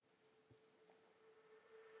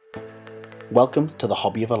Welcome to the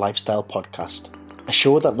Hobby of a Lifestyle podcast, a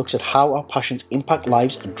show that looks at how our passions impact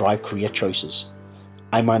lives and drive career choices.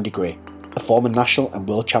 I'm Andy Gray, a former national and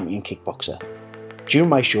world champion kickboxer. During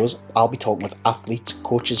my shows, I'll be talking with athletes,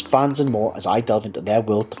 coaches, fans and more as I delve into their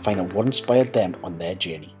world to find out what inspired them on their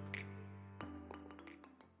journey.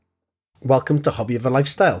 Welcome to Hobby of a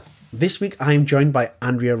Lifestyle. This week I am joined by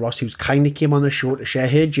Andrea Ross, who's kindly came on the show to share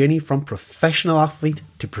her journey from professional athlete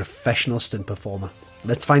to professional stunt performer.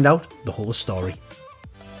 Let's find out the whole story.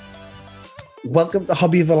 Welcome to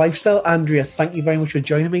Hobby of a Lifestyle, Andrea. Thank you very much for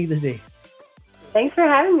joining me today. Thanks for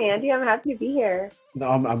having me, Andy. I'm happy to be here. No,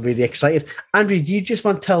 I'm really excited. Andrea, do you just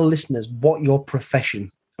want to tell listeners what your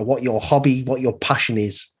profession, or what your hobby, what your passion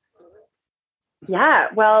is? Yeah,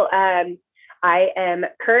 well, I am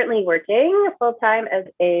currently working full-time as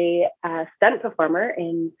a stunt performer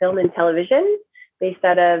in film and television based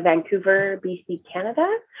out of Vancouver, BC,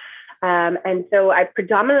 Canada. And so I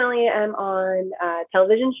predominantly am on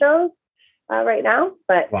television shows right now,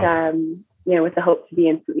 but, Wow. with the hope to be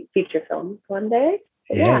in feature films one day.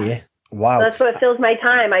 Yeah. Wow. So that's what fills my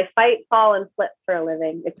time. I fight, fall, and flip for a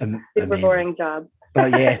living. It's a super amazing. boring job. Oh,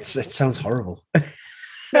 yeah, it sounds horrible.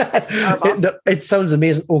 It sounds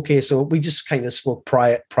amazing. Okay, so we just kind of spoke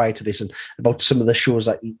prior to this and about some of the shows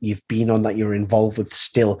that you've been on that you're involved with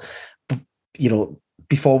still. But,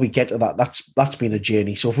 before we get to that, that's been a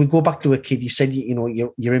journey. So if we go back to a kid, you said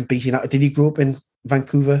you're in BC. Did you grow up in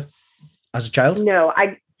Vancouver as a child? No,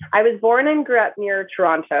 I was born and grew up near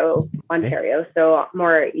Toronto, Ontario, so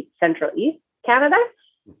more central east Canada.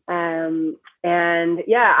 I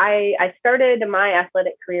started my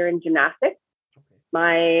athletic career in gymnastics.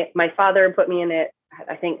 My father put me in it,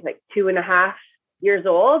 I think, like 2.5 years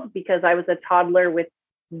old, because I was a toddler with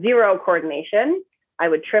zero coordination. I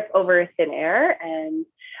would trip over thin air, and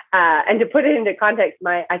to put it into context,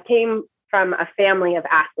 I came from a family of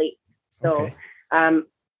athletes. So,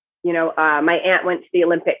 my aunt went to the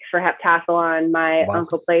Olympics for heptathlon. My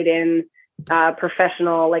uncle played in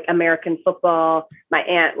professional, like, American football. My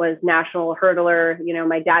aunt was national hurdler.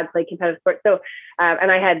 My dad played competitive sports. So,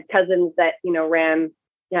 and I had cousins that, ran,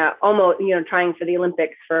 almost, trying for the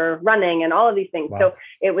Olympics for running and all of these things. Wow. So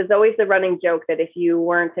it was always the running joke that if you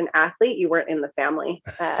weren't an athlete, you weren't in the family.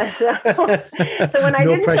 So when I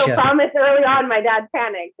didn't show promise early on, my dad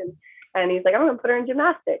panicked and he's like, I'm going to put her in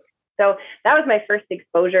gymnastics. So that was my first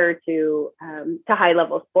exposure to high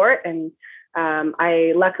level sport. And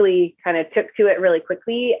I luckily kind of took to it really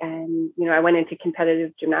quickly. And, I went into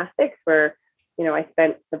competitive gymnastics where, I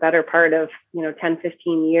spent the better part of, 10,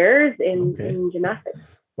 15 years in gymnastics.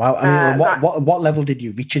 Wow. I mean, what level did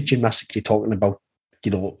you reach at gymnastics? You're talking about,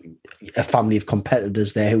 a family of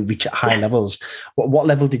competitors there who reach at high levels. What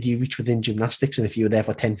level did you reach within gymnastics? And if you were there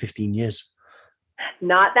for 10, 15 years?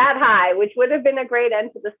 Not that high, which would have been a great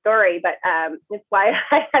end to the story, but it's why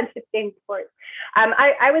I had to change sports.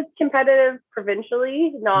 I was competitive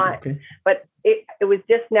provincially, but it was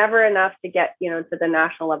just never enough to get, to the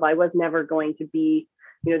national level. I was never going to be,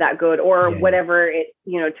 that good or whatever it,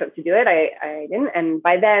 took to do it. I didn't. And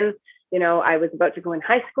by then, I was about to go in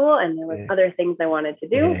high school and there was other things I wanted to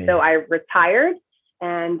do. So I retired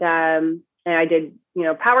and I did,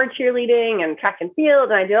 power cheerleading and track and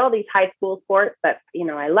field. And I did all these high school sports that,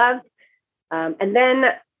 I loved. And then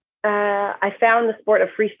I found the sport of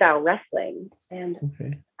freestyle wrestling. And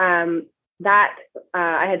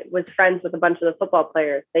I was friends with a bunch of the football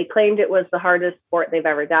players. They claimed it was the hardest sport they've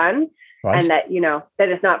ever done. Right. And that, that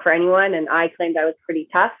it's not for anyone. And I claimed I was pretty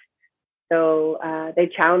tough. So they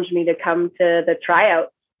challenged me to come to the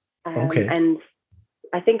tryout. And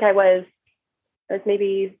I think I was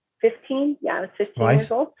maybe 15. Yeah, I was 15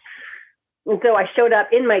 years old. And so I showed up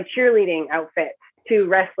in my cheerleading outfit to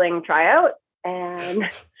wrestling tryout. And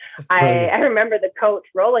I remember the coach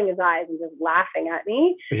rolling his eyes and just laughing at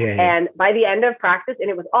me. And by the end of practice,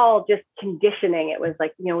 and it was all just conditioning. It was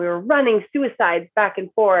like, we were running suicides back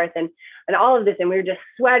and forth and all of this. And we were just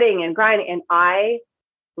sweating and grinding. And I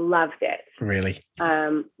loved it. Really?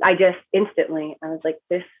 I just instantly, I was like,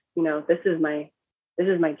 this is my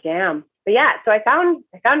jam. But yeah, so I found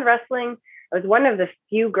wrestling. I was one of the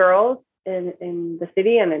few girls in the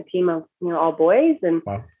city and a team of, all boys, and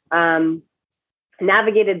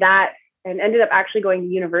navigated that and ended up actually going to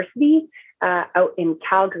university out in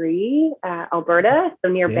Calgary, Alberta,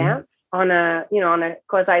 so near Banff, on a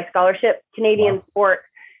quasi scholarship. Canadian sport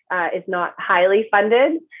is not highly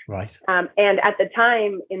funded. Right. And at the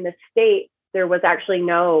time in the States, there was actually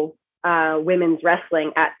no women's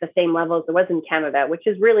wrestling at the same level as it was in Canada, which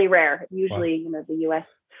is really rare. Usually, the US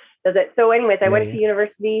does it. So anyways, I went to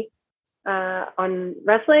university on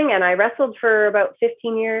wrestling, and I wrestled for about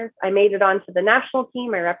 15 years. I made it onto the national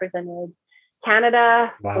team. I represented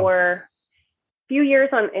Canada Wow. for a few years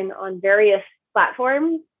on various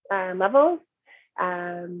platforms, levels.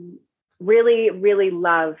 Really, really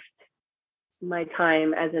loved my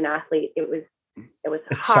time as an athlete. It was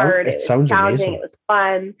hard. It was challenging. Amazing. It was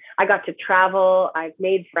fun. I got to travel. I've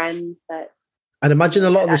made friends that. And imagine a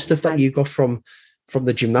lot of the stuff that you got from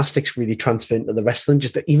the gymnastics really transferred into the wrestling.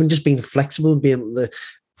 Just being flexible, being able to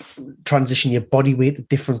transition your body weight to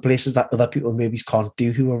different places that other people maybe can't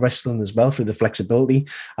do who are wrestling as well through the flexibility.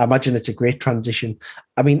 I imagine it's a great transition.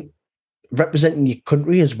 I mean, representing your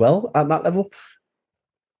country as well at that level,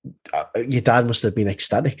 your dad must have been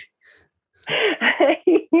ecstatic.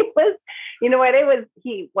 He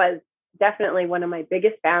was definitely one of my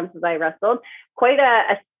biggest fans as I wrestled. Quite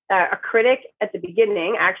a critic at the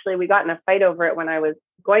beginning. Actually, we got in a fight over it when I was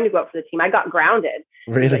going to go up for the team. I got grounded.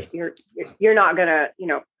 Really? You're not gonna,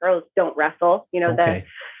 girls don't wrestle, Okay.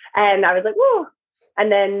 and I was like, whoa.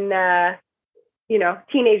 And then,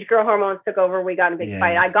 teenage girl hormones took over. We got in a big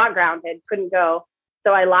fight. I got grounded, couldn't go.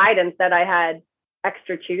 So I lied and said I had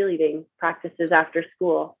extra cheerleading practices after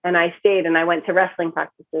school. And I stayed and I went to wrestling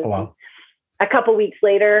practices. Oh, wow. A couple weeks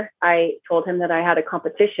later, I told him that I had a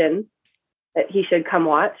competition that he should come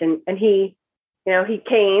watch. And he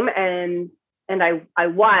came and I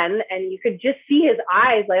won, and you could just see his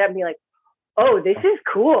eyes light up and be like, oh, this is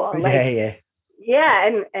cool.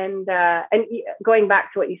 Yeah. And going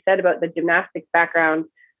back to what you said about the gymnastics background,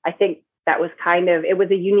 I think that was it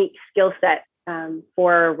was a unique skill set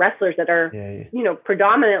for wrestlers that are,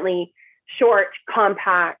 predominantly short,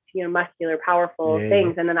 compact, muscular, powerful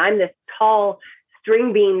things. And then I'm this tall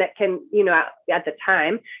string bean that can, at the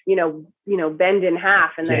time, bend in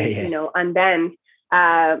half and then, unbend.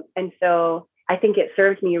 And so I think it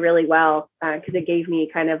served me really well because it gave me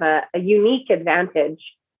kind of a unique advantage.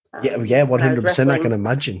 100%. I can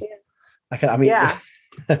imagine. Yeah.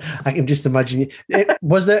 I can just imagine.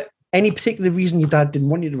 Was there any particular reason your dad didn't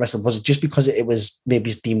want you to wrestle? Was it just because it was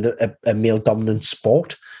maybe deemed a male dominant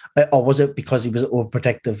sport, or was it because he was an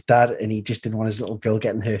overprotective dad and he just didn't want his little girl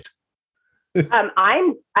getting hurt?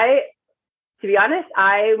 To be honest,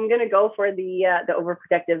 I'm going to go for the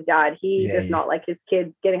overprotective dad. He does not like his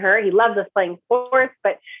kids getting hurt. He loves us playing sports,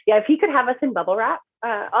 but if he could have us in bubble wrap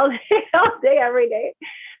all day, every day,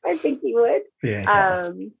 I think he would.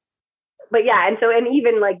 But and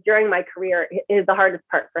even like during my career, the hardest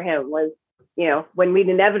part for him was, when we'd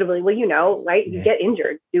inevitably, right? You get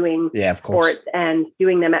injured doing sports and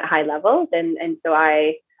doing them at high levels. And so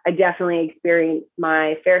I definitely experienced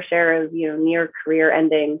my fair share of, near career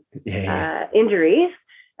ending injuries.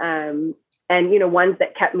 And, ones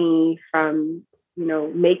that kept me from,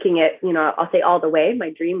 making it, I'll say all the way. My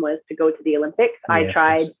dream was to go to the Olympics. I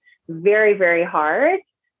tried very, very hard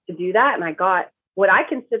to do that. And I got what I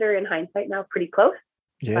consider in hindsight now pretty close.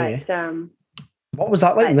 What was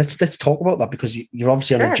that like? Let's talk about that, because you're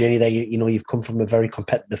obviously on a journey there. You've come from a very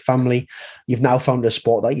competitive family. You've now found a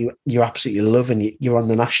sport that you absolutely love, and you're on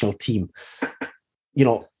the national team.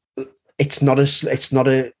 It's not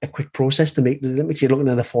a quick process to make the Olympics. You're looking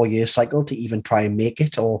at a 4-year cycle to even try and make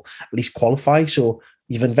it, or at least qualify. So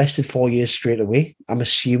you've invested 4 years straight away. I'm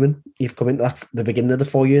assuming you've come into the beginning of the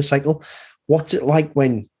 4-year cycle. What's it like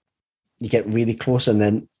when you get really close and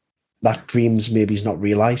then that dreams maybe is not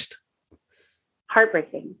realized?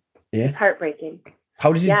 Heartbreaking. Yeah. It's heartbreaking.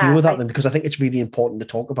 How did you deal with that then? Because I think it's really important to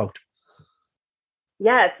talk about.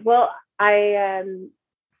 Yes. Well, I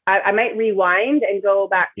might rewind and go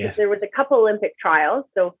back. Yeah. There was a couple Olympic trials.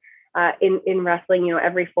 So in wrestling,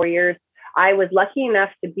 every 4 years, I was lucky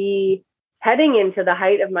enough to be heading into the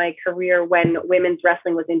height of my career when women's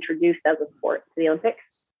wrestling was introduced as a sport to the Olympics.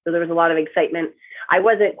 So there was a lot of excitement. I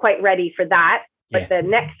wasn't quite ready for that, but the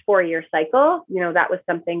next 4-year cycle, that was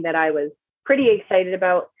something that I was pretty excited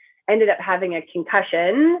about. Ended up having a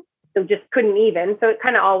concussion, so just couldn't even. So it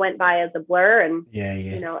kind of all went by as a blur, and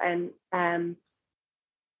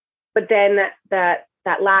but then that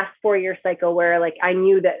last 4-year cycle where like I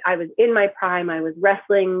knew that I was in my prime, I was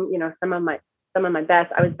wrestling, some of my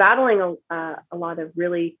best. I was battling a lot of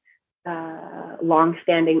really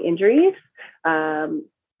long-standing injuries.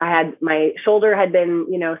 I had my shoulder had been,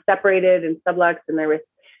 separated and subluxed, and there was,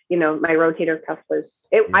 my rotator cuff was.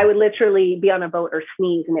 I would literally be on a boat or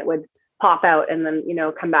sneeze, and it would pop out and then,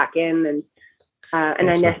 come back in. And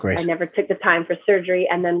I never took the time for surgery.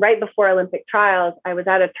 And then right before Olympic trials, I was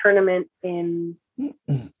at a tournament in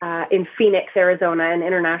Phoenix, Arizona, an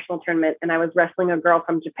international tournament, and I was wrestling a girl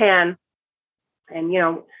from Japan. And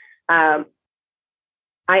I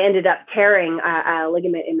ended up tearing a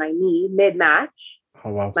ligament in my knee mid-match. Oh,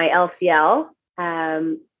 wow. My LCL,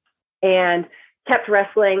 and kept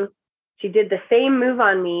wrestling. she did the same move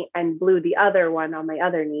on me and blew the other one on my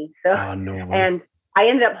other knee. So, no way. And I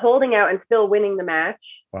ended up holding out and still winning the match.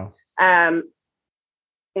 Wow.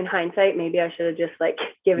 In hindsight, maybe I should have just like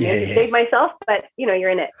given in to save myself, but you're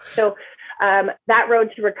in it. So that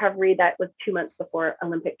road to recovery, that was 2 months before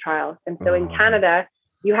Olympic trials. And so in Canada,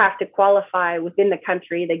 you have to qualify within the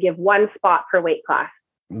country. They give one spot per weight class.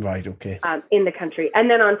 Right. Okay. In the country. And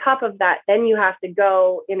then on top of that, then you have to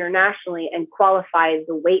go internationally and qualify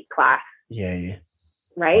the weight class. Yeah.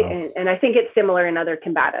 Right. Wow. And I think it's similar in other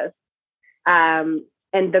combatas. And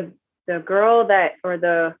the girl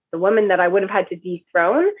the woman that I would have had to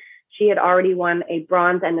dethrone, she had already won a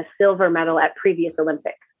bronze and a silver medal at previous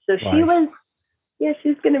Olympics. So she was,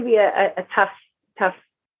 she's going to be a tough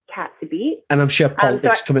cat to beat. And I'm sure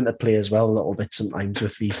politics come into play as well a little bit sometimes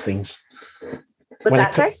with these things.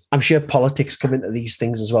 I'm sure politics come into these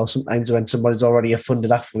things as well sometimes when somebody's already a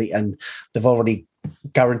funded athlete and they've already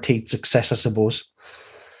guaranteed success, I suppose.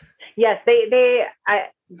 Yes, they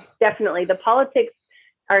definitely. The politics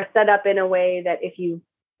are set up in a way that if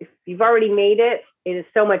you've already made it, it is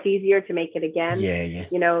so much easier to make it again. Yeah.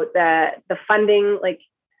 The funding,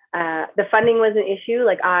 the funding was an issue.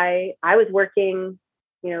 Like I was working,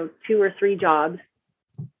 2 or 3 jobs.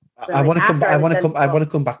 So I want to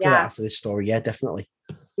come back to that after this story. Yeah, definitely.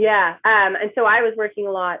 Yeah. And so I was working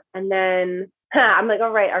a lot, and then I'm like,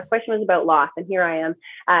 all right, our question was about loss, and here I am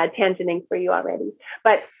tangenting for you already.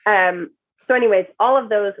 But so anyways, all of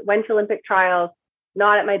those went to Olympic trials,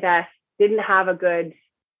 not at my best, didn't have a good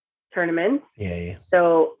tournament. Yeah.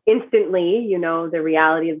 So instantly, the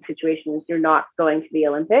reality of the situation is you're not going to the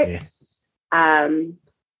Olympics. Yeah.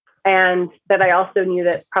 And that I also knew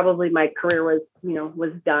that probably my career was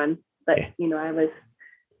done, but I was,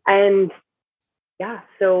 and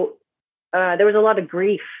so there was a lot of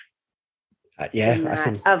grief.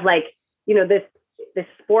 Of like, this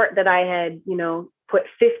sport that I had, put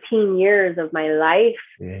 15 years of my life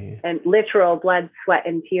and literal blood, sweat,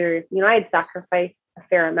 and tears. I had sacrificed a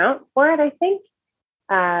fair amount for it, I think.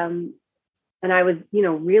 And I was,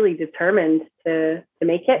 really determined to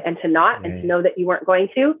make it and to not, and to know that you weren't going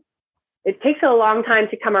to. It takes a long time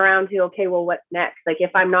to come around to, okay, well, what's next? Like,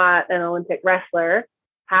 if I'm not an Olympic wrestler,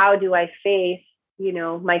 how do I face,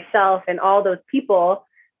 myself and all those people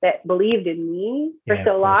that believed in me for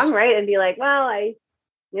so long, right? And be like, well, I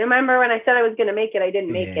remember when I said I was going to make it, I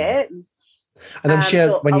didn't make it. And I'm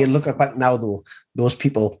sure when you look back now, though, those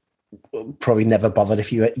people probably never bothered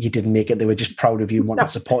if you didn't make it. They were just proud of you, wanting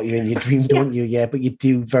to support you in your dream, don't you? Yeah, but you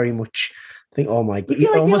do very much think, oh my god,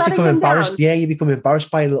 you almost become embarrassed. Yeah, you become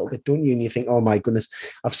embarrassed by it a little bit, don't you? And you think, oh my goodness,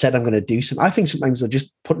 I've said I'm going to do something. I think sometimes they're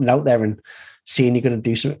just putting it out there and saying you're going to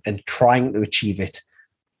do something and trying to achieve it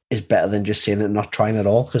is better than just saying it and not trying at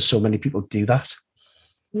all, because so many people do that.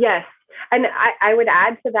 Yes. And I would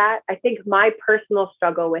add to that, I think my personal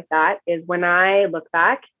struggle with that is when I look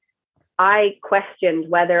back, I questioned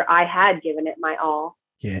whether I had given it my all.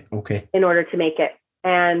 Yeah. Okay. In order to make it.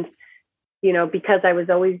 And, because I was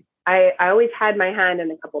always, I always had my hand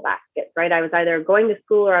in a couple baskets, right? I was either going to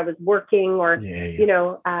school or I was working or,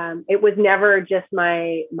 it was never just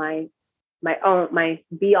my own, my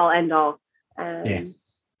be all end all.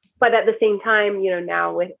 But at the same time,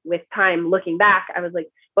 now with time looking back, I was like,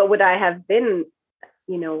 but would I have been,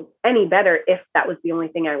 any better if that was the only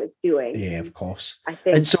thing I was doing? Yeah, of course. I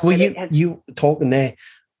think. And so were you talking there,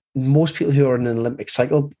 most people who are in an Olympic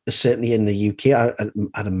cycle, certainly in the UK,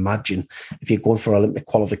 I'd imagine if you're going for Olympic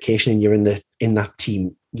qualification and you're in that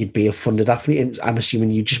team, you'd be a funded athlete. And I'm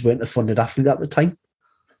assuming you just weren't a funded athlete at the time.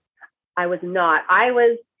 I was not. I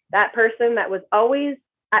was that person that was always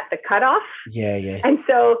at the cutoff. Yeah. And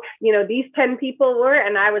so, these 10 people were,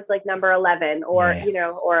 and I was like number 11 or,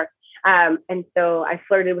 and so I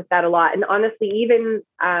flirted with that a lot. And honestly, even,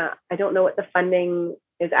 I don't know what the funding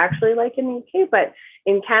is actually like in the UK, but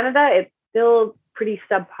in Canada, it's still pretty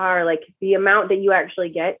subpar. Like the amount that you actually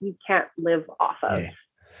get, you can't live off of.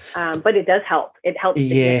 But it does help. It helps.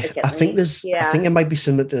 Yeah, I think I think it might be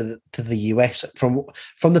similar to the US.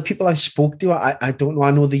 From the people I spoke to, I don't know.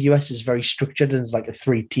 I know the US is very structured and it's like a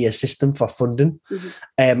 3-tier system for funding.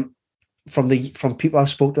 Mm-hmm. From people I've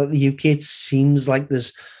spoke to at the UK, it seems like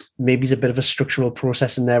there's maybe a bit of a structural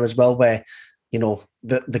process in there as well, where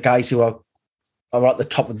the guys who are at the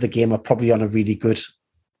top of the game are probably on a really good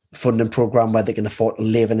funding program where they can afford to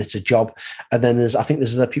live and it's a job. And then there's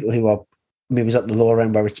other people who are maybe at the lower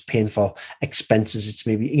end where it's paying for expenses. It's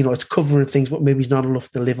maybe, it's covering things, but maybe it's not enough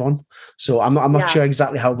to live on. So I'm not sure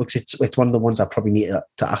exactly how it works. It's one of the ones I probably need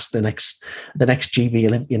to ask the next GB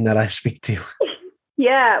Olympian that I speak to.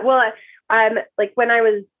 Yeah. Well, like when I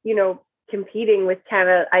was, competing with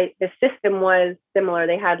Canada, the system was similar.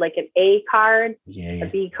 They had like an A card, a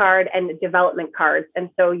B card, and development cards. And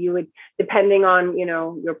so you would, depending on,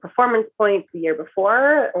 your performance points the year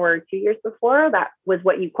before or 2 years before, that was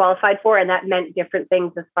what you qualified for. And that meant different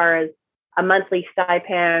things as far as a monthly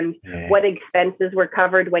stipend, what expenses were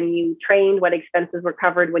covered when you trained, what expenses were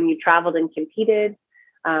covered when you traveled and competed.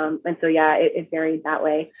 And so, it varied that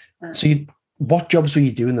way. So what jobs were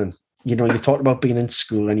you doing then? You talked about being in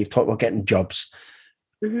school and you've talked about getting jobs.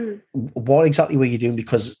 Mm-hmm. What exactly were you doing?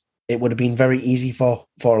 Because it would have been very easy for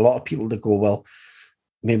a lot of people to go, well,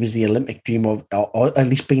 maybe it's the Olympic dream or at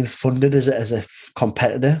least being funded as a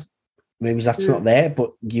competitor. Maybe that's not there,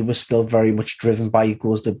 but you were still very much driven by your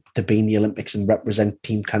goals to be in the Olympics and represent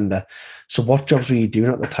Team Canada. So what jobs were you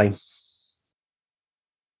doing at the time?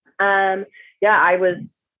 I was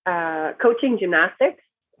coaching gymnastics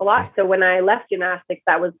a lot. Okay. So when I left gymnastics,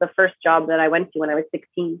 that was the first job that I went to when I was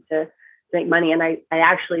 16 to make money. And I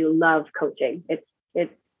actually love coaching. It's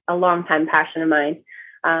a long time passion of mine.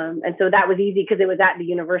 And so that was easy because it was at the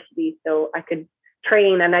university. So I could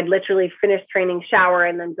train and I'd literally finish training, shower,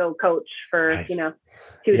 and then go coach for, 2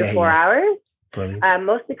 to 4 hours.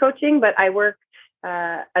 Mostly coaching, but I worked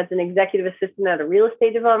as an executive assistant at a real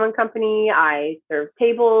estate development company. I served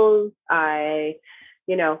tables.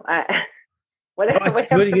 Whatever. I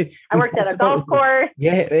worked at a golf course.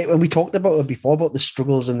 Yeah, and we talked about it before, about the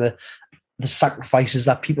struggles and the sacrifices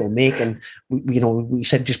that people make. And we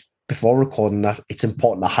said just before recording that it's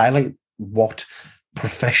important to highlight what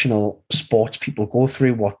professional sports people go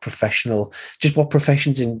through, what professionals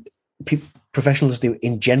do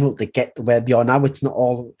in general to get where they are now. It's not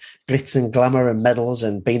all glitz and glamour and medals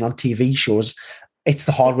and being on TV shows. It's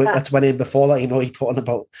the hard work that's went in before that. You're talking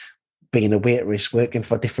about being a waitress, working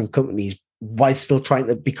for different companies while still trying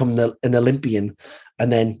to become an Olympian. And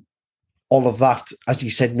then all of that, as you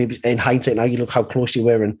said, maybe in hindsight, now you look how close you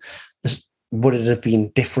were, and would it have been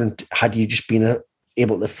different had you just been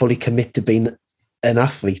able to fully commit to being an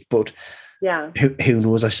athlete? But who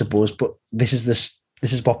knows, I suppose. But this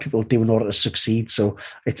is what people do in order to succeed. So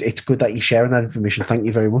it's good that you're sharing that information. Thank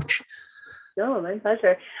you very much. No, my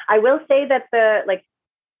pleasure. I will say that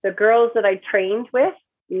the girls that I trained with,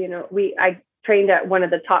 I trained at one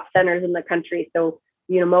of the top centers in the country. So,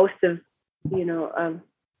 most of,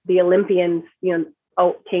 the Olympians,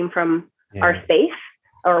 came from our space,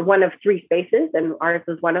 or one of 3 spaces, and ours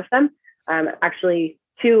was one of them. Actually,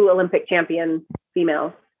 2 Olympic champion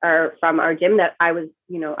females are from our gym that I was,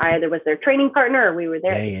 I either was their training partner or we were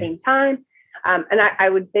there at the same time. And I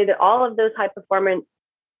would say that all of those high performance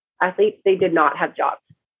athletes, they did not have jobs.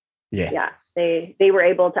 Yeah. They were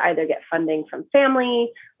able to either get funding from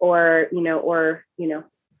family or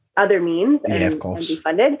other means and be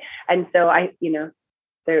funded. And so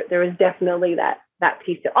there was definitely that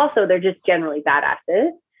piece. Also, they're just generally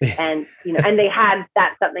badasses, and and they had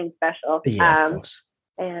that something special. Of course.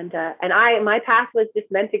 And my path was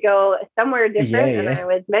just meant to go somewhere different, and I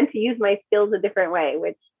was meant to use my skills a different way.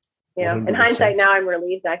 Which, 100%. In hindsight, now I'm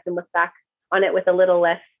relieved I can look back on it with a little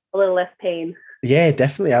less pain. Yeah,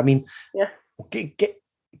 definitely. I mean,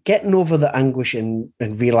 getting over the anguish and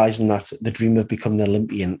realizing that the dream of becoming an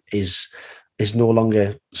Olympian is no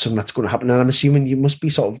longer something that's going to happen. And I'm assuming you must be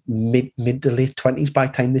sort of mid to late 20s by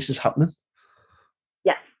the time this is happening.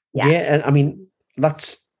 Yes. Yeah. And I mean,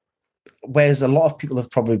 that's whereas a lot of people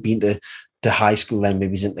have probably been to high school, then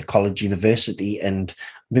maybe into college, university, and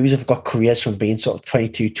maybe they've got careers from being sort of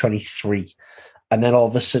 22, 23. And then all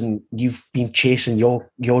of a sudden you've been chasing your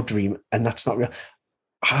dream, and that's not real.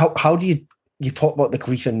 How do you talk about the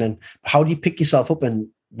grief, and then how do you pick yourself up, and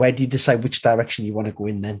where do you decide which direction you want to go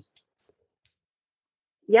in then?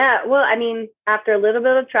 Yeah, well, I mean, after a little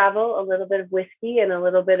bit of travel, a little bit of whiskey, and a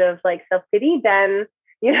little bit of self-pity, then,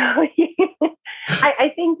 I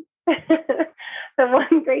think the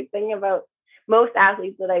one great thing about most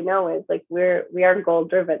athletes that I know is we are goal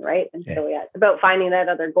driven, right? And so it's about finding that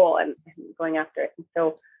other goal and going after it. And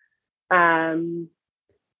so, I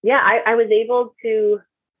was able to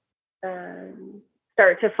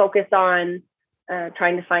start to focus on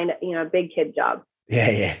trying to find a big kid job.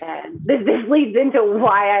 Yeah. And this leads into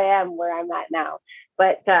why I am where I'm at now.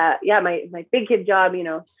 But my big kid job,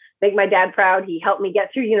 make my dad proud. He helped me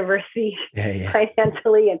get through university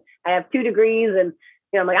financially, and I have 2 degrees, and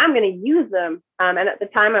I'm like, I'm going to use them. And at the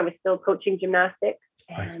time, I was still coaching gymnastics,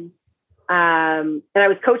 and I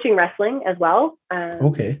was coaching wrestling as well.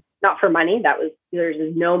 Okay. Not for money.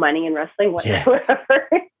 There's no money in wrestling whatsoever.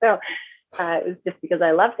 So it was just because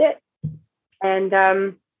I loved it. And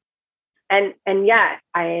I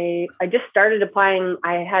just started applying.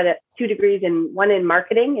 I had 2 degrees, one in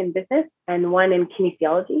marketing and business and one in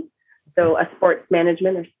kinesiology. So a sports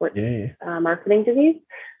management or sports marketing disease.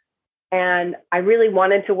 And I really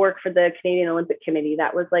wanted to work for the Canadian Olympic Committee.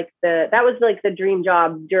 That was like the dream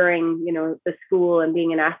job during, the school and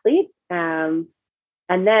being an athlete. And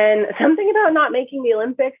then something about not making the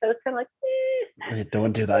Olympics, I was kind of like, I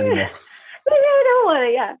don't do that anymore. I don't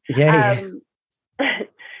want to, yeah.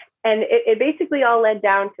 And it basically all led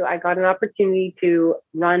down to, I got an opportunity to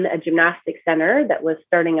run a gymnastics center that was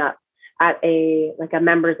starting up at a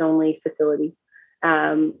members only facility.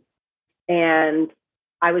 And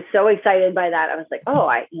I was so excited by that. I was like, oh,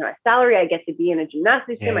 a salary, I get to be in a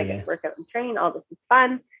gymnastics gym. I get to work out and train. All this is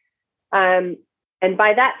fun. And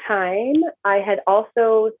by that time, I had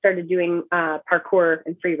also started doing parkour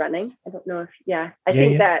and free running. I don't know if, I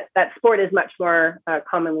think that sport is much more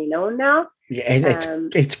commonly known now. Yeah,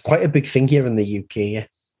 it's quite a big thing here in the UK.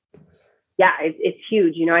 Yeah, it's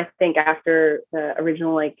huge. I think after the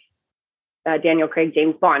original Daniel Craig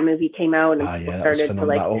James Bond movie came out and people started to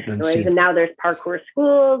noise, and now there's parkour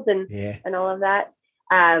schools and all of that.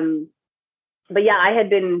 But I had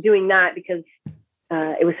been doing that because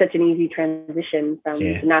it was such an easy transition from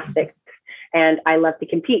gymnastics, and I love to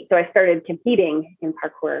compete. So I started competing in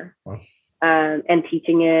parkour and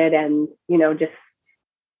teaching it, and just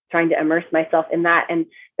trying to immerse myself in that. And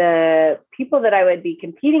the people that I would be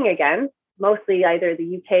competing against, mostly either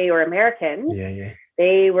the UK or Americans,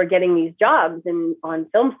 they were getting these jobs on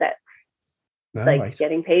film sets,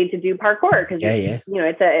 getting paid to do parkour because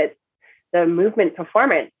it's a movement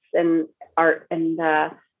performance and art. And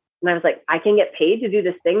I was like, I can get paid to do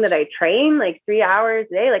this thing that I train 3 hours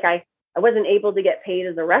a day. I wasn't able to get paid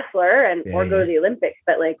as a wrestler or go to the Olympics,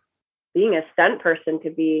 but being a stunt person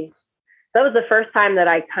could be. That was the first time that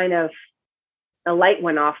I kind of, a light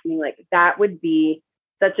went off me, that would be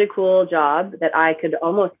such a cool job that I could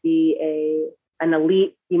almost be an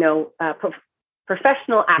elite,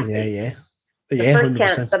 professional athlete. The first 100%.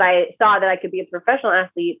 Chance that I saw that I could be a professional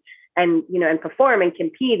athlete and, and perform and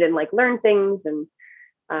compete and learn things. And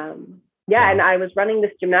and I was running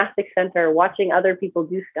this gymnastics center, watching other people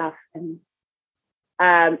do stuff. And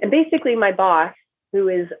basically my boss, who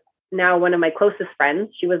is now one of my closest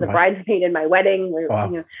friends, she was a bridesmaid in my wedding.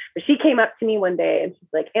 But she came up to me one day and she's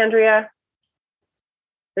like, Andrea,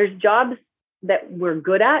 there's jobs that we're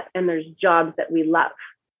good at and there's jobs that we love.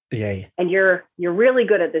 And you're really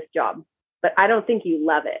good at this job, but I don't think you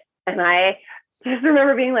love it. And I just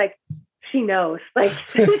remember being like, she knows. This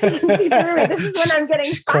is when I'm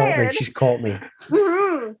getting fired. She's caught me.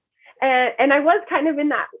 Mm-hmm. And I was kind of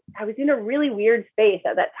I was in a really weird space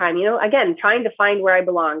at that time, again, trying to find where I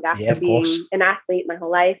belonged after being an athlete my whole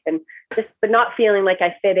life but not feeling like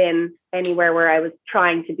I fit in anywhere where I was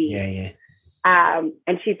trying to be.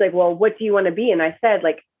 And she's like, well, what do you want to be? And I said,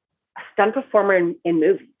 a stunt performer in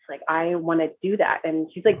movies. I want to do that. And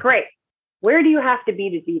she's like, great. Where do you have to be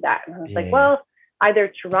to do that? And I was like, well,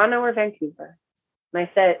 either Toronto or Vancouver. And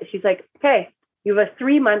she's like, okay, you have a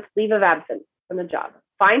 3-month leave of absence from the job.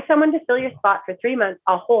 Find someone to fill your spot for 3 months.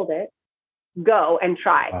 I'll hold it. Go and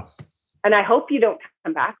try. Wow. And I hope you don't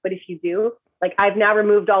come back. But if you do, I've now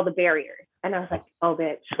removed all the barriers. And I was like, oh,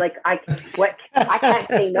 bitch. I can't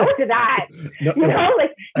say no to that.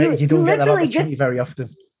 You don't get that opportunity very often.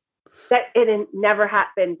 That it never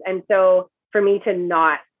happens. And so for me to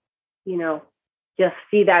not, just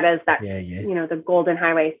see that as that, the golden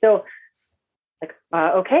highway. So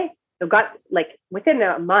okay. So got within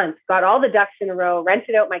a month, got all the ducks in a row,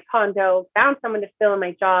 rented out my condo, found someone to fill in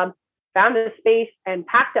my job, found a space and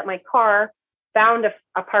packed up my car, found a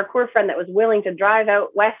parkour friend that was willing to drive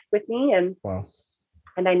out west with me. And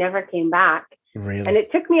I never came back. Really? And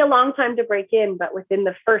it took me a long time to break in, but within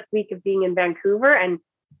the first week of being in Vancouver and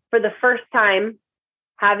for the first time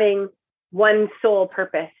having one sole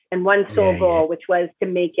purpose and one sole goal, which was to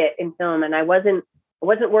make it in film. And I wasn't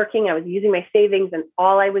working. I was using my savings and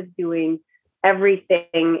all I was doing,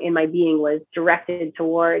 everything in my being was directed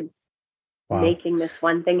towards making this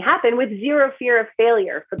one thing happen with zero fear of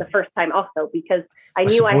failure for the first time also, because I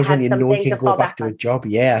knew I had something you can go back to a job.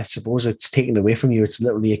 Yeah, I suppose it's taken away from you. It's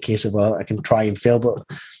literally a case of, well, I can try and fail, but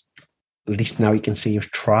at least now you can say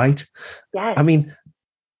you've tried. Yes. I mean,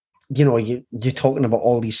 you're talking about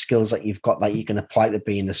all these skills that you've got that you can apply to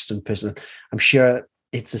being a stunt person. I'm sure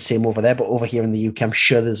it's the same over there, but over here in the UK, I'm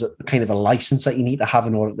sure there's a kind of a license that you need to have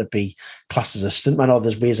in order to be classed as a stuntman, or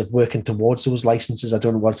there's ways of working towards those licenses. I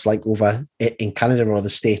don't know what it's like over in Canada or the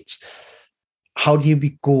States. How do you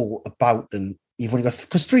go about them? You've only got,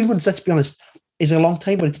 because 3 months, let's be honest, is a long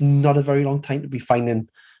time, but it's not a very long time to be finding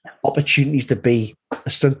opportunities to be a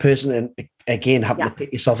stunt person and again having to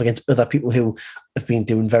pit yourself against other people who have been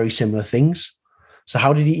doing very similar things. So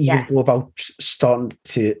how did you even Yeah. go about starting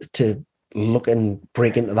to look and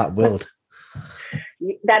break into that world?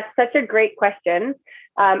 That's such a great question.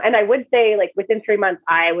 And I would say, like, within 3 months,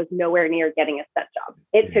 I was nowhere near getting a set job.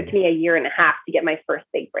 It took me a year and a half to get my first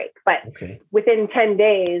big break. But within 10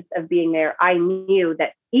 days of being there, I knew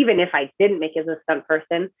that even if I didn't make it as a stunt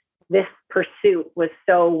person, this pursuit was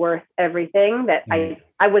so worth everything that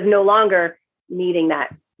I was no longer needing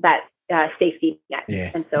that safety net.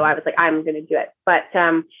 And so I was like, I'm going to do it.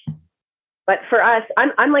 But for us,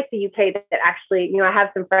 unlike the UK, that actually, you know, I have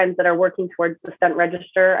some friends that are working towards the stunt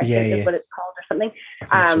register, I think is what it's called or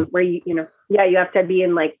something, where you have to be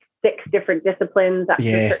in like 6 different disciplines up to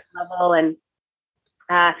a certain level. And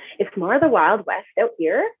it's more the Wild West out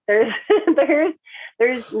here. There's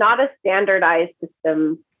not a standardized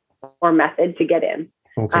system or method to get in.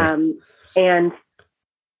 And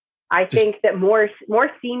I think that more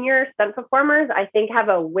senior stunt performers, I think, have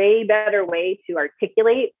a way better way to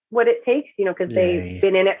articulate what it takes, you know, because they've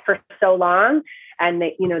been in it for so long and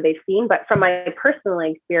they've seen. But from my personal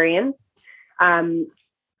experience, I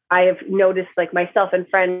have noticed, like, myself and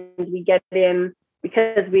friends, we get in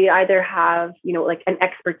because we either have, you know, like, an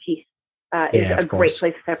expertise is a great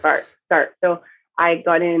place to start. So I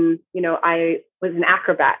got in, you know, I was an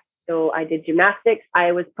acrobat. So I did gymnastics.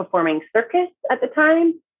 I was performing circus at the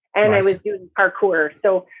time. And I was doing parkour.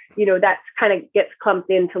 So, you know, that kind of gets clumped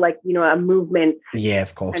into, like, you know, a movement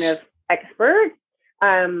kind of expert.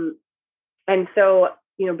 And so,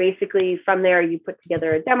 you know, basically from there, you put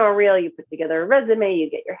together a demo reel, you put together a resume, you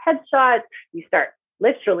get your headshots, you start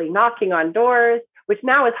literally knocking on doors, which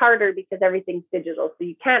now is harder because everything's digital. So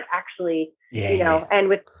you can't actually,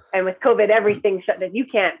 and with COVID, everything shut down. You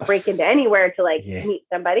can't break into anywhere to meet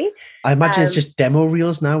somebody. I imagine it's just demo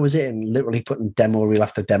reels now, is it? And literally putting demo reel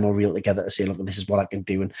after demo reel together to say, look, this is what I can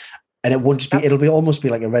do. And it won't just be, it'll be almost be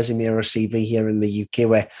like a resume or a CV here in the UK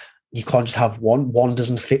where you can't just have one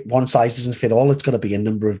doesn't fit, one size doesn't fit all. It's got to be a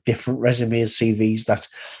number of different resumes, CVs that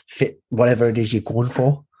fit whatever it is you're going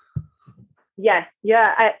for. Yes.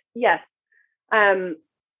 Yeah. Yes. And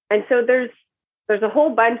so there's a whole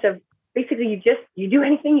bunch of, basically you do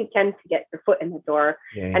anything you can to get your foot in the door.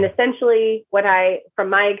 And essentially from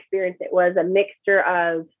my experience, it was a mixture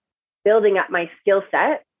of building up my skill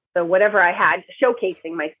set. So whatever I had,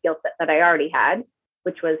 showcasing my skill set that I already had,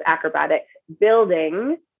 which was acrobatics,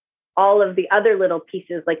 building all of the other little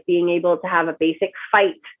pieces, like being able to have a basic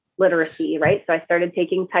fight literacy, right? So I started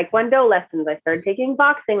taking Taekwondo lessons. I started taking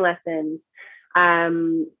boxing lessons,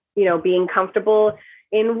 being comfortable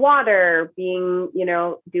in water, doing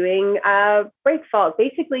break fall,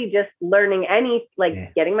 basically just learning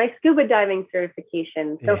getting my scuba diving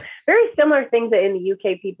certification. So very similar things that in the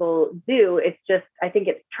UK people do. It's just, I think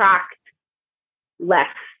it's tracked less,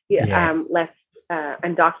 less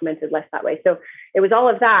and documented less that way. So it was all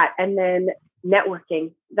of that. And then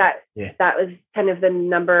networking, that was kind of the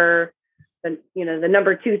number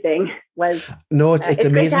 2 thing was. No, it's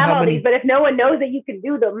amazing how many, but if no one knows that you can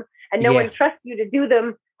do them and no one trusts you to do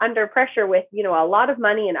them under pressure with, a lot of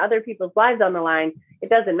money and other people's lives on the line, it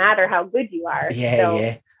doesn't matter how good you are.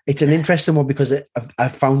 It's an interesting one because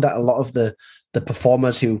I've found that a lot of the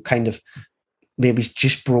performers who kind of maybe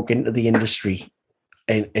just broke into the industry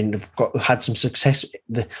and have had some success,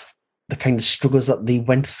 the kind of struggles that they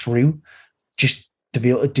went through just to be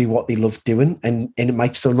able to do what they love doing. And it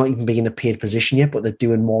might still not even be in a paid position yet, but they're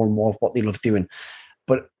doing more and more of what they love doing.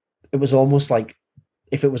 But it was almost like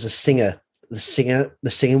if it was a singer, the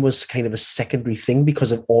singing was kind of a secondary thing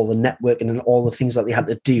because of all the networking and all the things that they had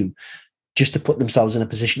to do just to put themselves in a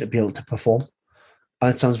position to be able to perform.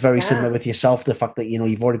 And it sounds very similar with yourself, the fact that,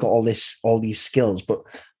 you've already got all these skills, but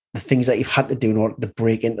the things that you've had to do in order to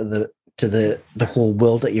break into the whole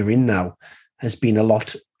world that you're in now has been a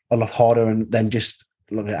lot harder than just,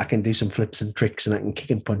 look, I can do some flips and tricks and I can kick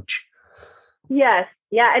and punch. Yes.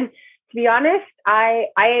 Yeah. And to be honest, I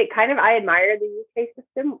admire the UK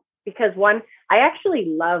system because one, I actually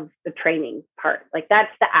love the training part. Like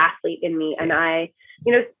that's the athlete in me. And I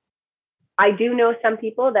do know some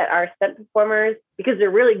people that are stunt performers because they're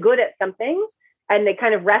really good at something and they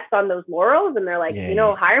kind of rest on those laurels and they're like,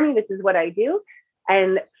 hire me. This is what I do.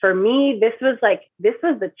 And for me, this was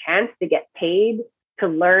the chance to get paid to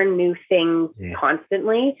learn new things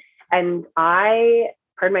constantly. And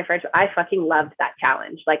pardon my French, I fucking loved that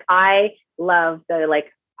challenge. Like I love the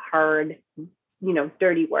hard,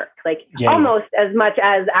 dirty work, almost as much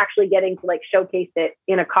as actually getting to showcase it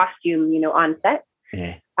in a costume, on set.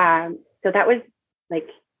 So that was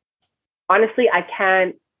honestly, I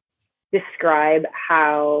can't describe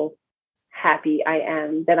how happy I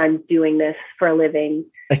am that I'm doing this for a living.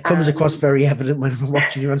 It comes across very evident when we're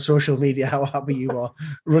watching you on social media how happy you are,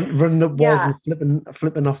 running up walls and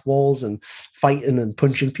flipping off walls and fighting and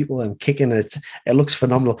punching people and kicking it. It looks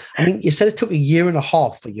phenomenal. I mean, you said it took a year and a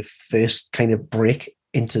half for your first kind of break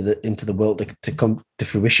into the world to come to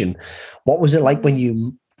fruition. What was it like when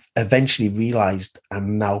you eventually realized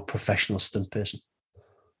I'm now a professional stunt person?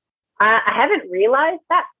 I haven't realized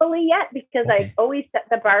that fully yet because I've always set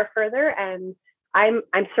the bar further, and I'm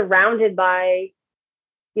surrounded by,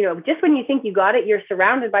 just when you think you got it, you're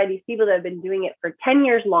surrounded by these people that have been doing it for 10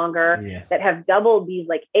 years longer, that have doubled these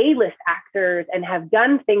like A-list actors and have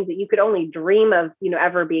done things that you could only dream of,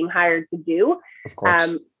 ever being hired to do. Of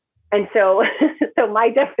course. And so, so my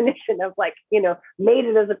definition of like, made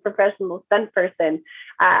it as a professional stunt person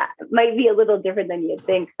might be a little different than you'd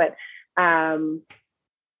think, but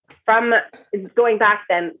from going back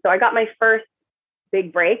then, so I got my first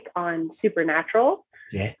big break on Supernatural.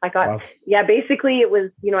 Basically it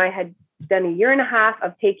was, I had done a year and a half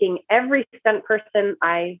of taking every stunt person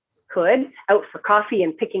I could out for coffee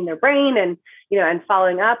and picking their brain and, and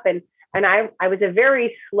following up. And I was a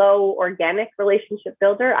very slow, organic relationship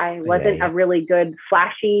builder. I wasn't a really good,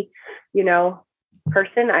 flashy,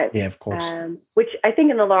 person. Of course. Which I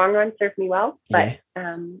think in the long run served me well, but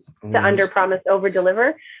to under promise, over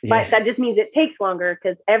deliver. But that just means it takes longer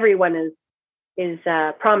because everyone is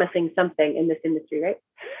promising something in this industry, right?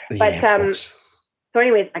 But so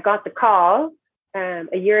anyways, I got the call a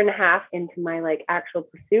year and a half into my like actual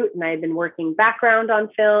pursuit, and I had been working background on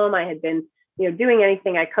film. I had been, doing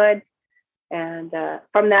anything I could. And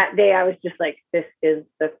from that day, I was just like, this is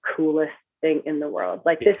the coolest thing in the world.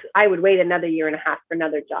 Like this, I would wait another year and a half for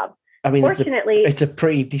another job. I mean, fortunately, it's a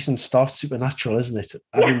pretty decent start, Supernatural, isn't it?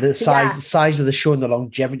 I mean, the size of the show and the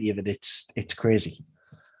longevity of it, it's crazy.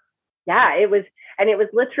 Yeah, it was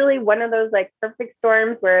literally one of those like perfect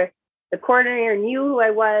storms where the coordinator knew who I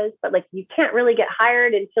was, but like you can't really get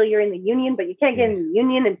hired until you're in the union, but you can't get in the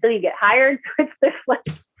union until you get hired. So it's this like,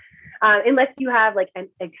 unless you have like an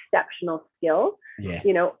exceptional skill,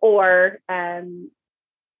 or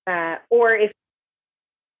if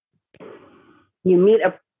you meet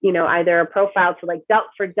either a profile to like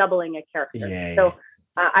for doubling a character. So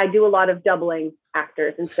I do a lot of doubling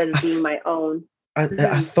actors instead of being my own.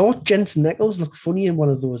 I thought Jensen Ackles looked funny in one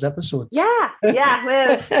of those episodes. Yeah.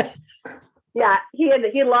 Well, yeah, he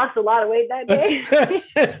had lost a lot of weight that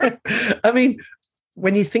day. I mean,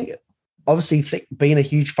 when you think, obviously, being a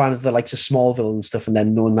huge fan of the likes of Smallville and stuff, and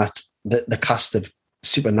then knowing that the cast of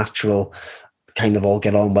Supernatural kind of all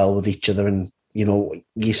get on well with each other, and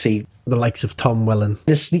you see the likes of Tom Welling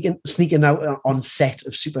just sneaking out on set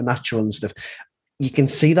of Supernatural and stuff. You can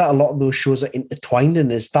see that a lot of those shows are intertwined,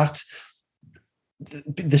 and is that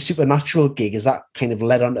the Supernatural gig, is that kind of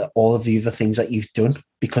led on to all of the other things that you've done,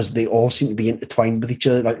 because they all seem to be intertwined with each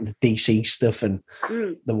other, like the DC stuff and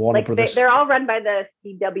the Warner Brothers. They're all run by the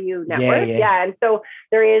CW network. Yeah. And so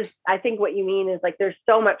there is, I think what you mean is like there's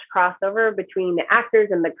so much crossover between the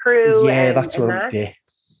actors and the crew. Yeah, that's what I'm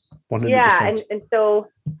 100%. Yeah. And so,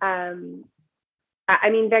 I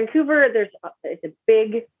mean, Vancouver, it's a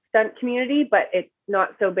big stunt community, but it's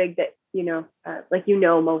not so big that,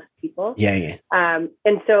 most people. Yeah.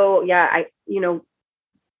 And so,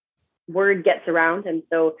 word gets around. And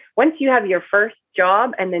so once you have your first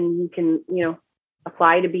job and then you can,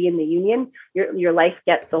 apply to be in the union, your life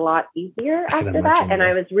gets a lot easier after that. And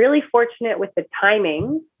I was really fortunate with the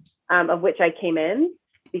timing of which I came in,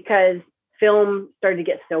 because film started to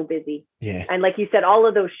get so busy. Yeah. And like you said, all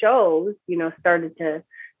of those shows, started to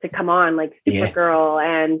come on, like Supergirl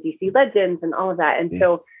and DC Legends and all of that. And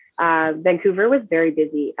so Vancouver was very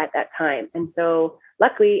busy at that time. And so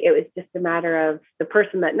luckily it was just a matter of the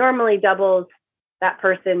person that normally doubles, that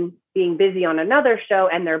person being busy on another show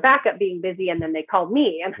and their backup being busy. And then they called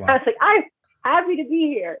me and I was like, I'm happy to be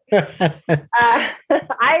here. I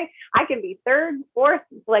can be third, fourth,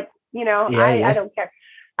 I don't care.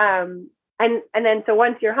 And then, so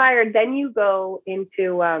once you're hired, then you go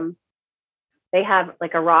into, they have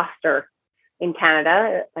like a roster in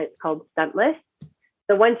Canada. It's called Stuntlist.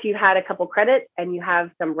 So once you've had a couple credits and you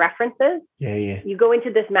have some references, you go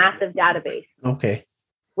into this massive database. Okay.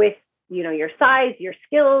 With, your size, your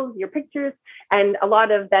skills, your pictures, and a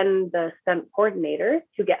lot of then the stunt coordinators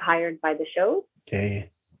who get hired by the shows.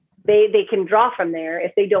 They can draw from there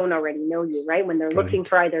if they don't already know you, right? When they're looking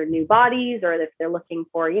for either new bodies or if they're looking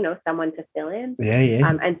for, someone to fill in.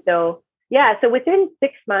 And so, so within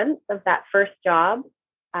 6 months of that first job,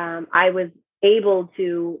 I was able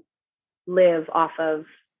to live off of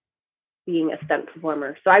being a stunt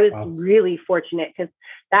performer. So I was really fortunate because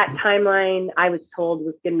that timeline I was told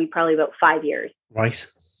was going to be probably about 5 years. Right.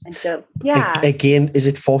 And so, yeah. Again, is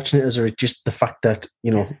it fortunate, or is it just the fact that,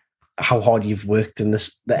 how hard you've worked and the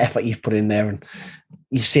effort you've put in there? And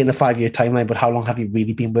you're saying a 5 year timeline, but how long have you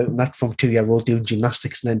really been working that? From 2-year-old doing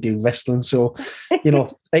gymnastics and then doing wrestling. So,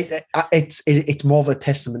 it's more of a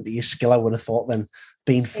testament to your skill, I would have thought, than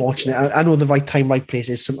being fortunate. I know the right time, right place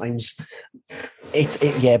is sometimes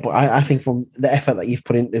but I think from the effort that you've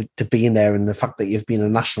put into being there, and the fact that you've been a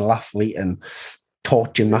national athlete and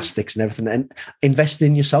taught gymnastics and everything, and invested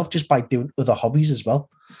in yourself just by doing other hobbies as well.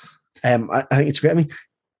 I think it's great. I mean,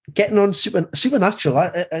 getting on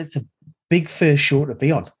Supernatural, it's a big first show to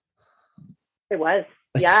be on. It was.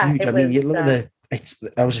 It's huge. I mean, you look at as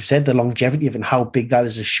I've said, the longevity of it and how big that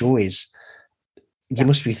as a show is. You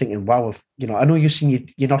must be thinking, wow, I know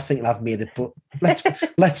you're not thinking I've made it, but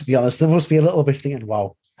let's be honest, there must be a little bit thinking,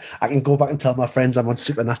 wow, I can go back and tell my friends I'm on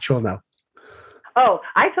Supernatural now. Oh,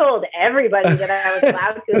 I told everybody that I was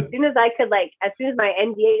allowed to, as soon as I could, as soon as my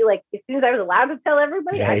NDA, as soon as I was allowed to tell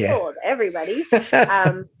everybody, I told everybody.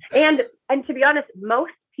 And to be honest,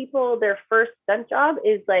 most people, their first stunt job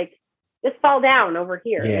is just fall down over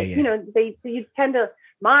here. You tend to,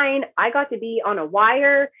 mine, I got to be on a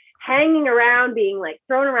wire, hanging around, being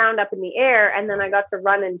thrown around up in the air. And then I got to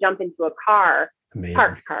run and jump into a car,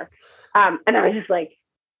 parked car. And I was just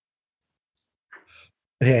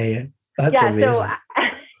That's amazing. So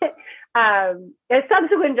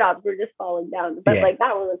subsequent jobs were just falling down, but that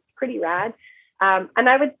one was pretty rad. And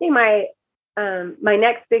I would say my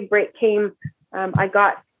next big break came, I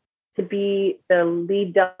got to be the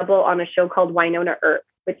lead double on a show called Wynonna Earp,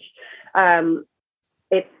 which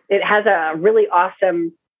it has a really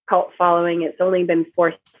awesome cult following. It's only been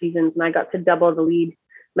 4 seasons, and I got to double the lead,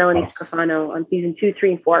 Melanie Scafano, on season 2,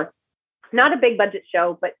 3, and 4. Not a big budget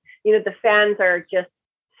show, but the fans are just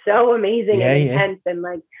so amazing and intense,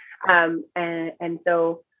 and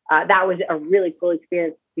so that was a really cool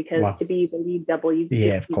experience, because to be the lead double, you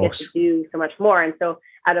get to do so much more. And so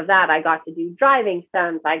out of that, I got to do driving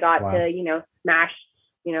stunts. I got to smash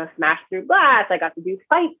through glass. I got to do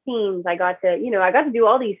fight scenes. I got to do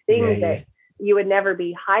all these things that you would never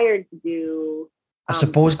be hired to do. I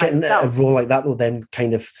suppose getting a role like that will then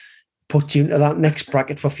kind of put you into that next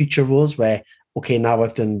bracket for future roles where, okay, now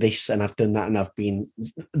I've done this and I've done that and I've been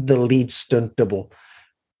the lead stunt double.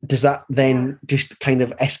 Does that then just kind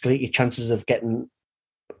of escalate your chances of getting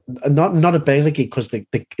not a better gig, because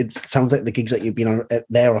it sounds like the gigs that you've been on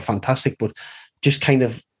there are fantastic, but just kind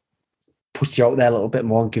of puts you out there a little bit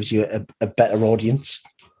more and gives you a better audience?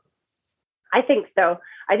 I think so.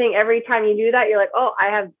 I think every time you do that, you're like, oh, I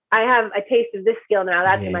have a taste of this skill now.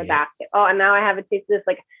 That's in my basket. Oh, and now I have a taste of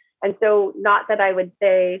this. And so not that I would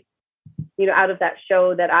say, out of that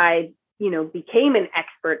show that I, became an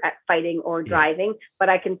expert at fighting or driving, but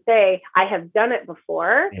I can say I have done it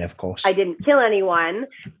before. Yeah, of course. I didn't kill anyone.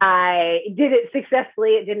 I did it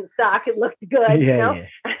successfully. It didn't suck. It looked good.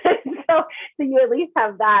 So you at least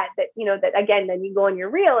have that again, then you go on your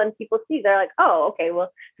reel and people see, they're like, oh, okay,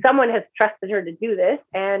 well, someone has trusted her to do this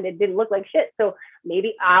and it didn't look like shit. So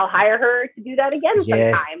maybe I'll hire her to do that again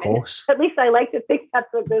sometime. Of course. And at least I like to think that's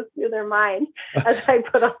what goes through their mind as I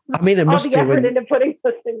put all the effort into putting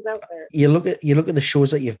those things out there. You look at the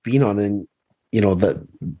shows that you've been on, and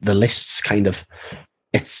the lists kind of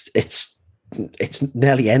it's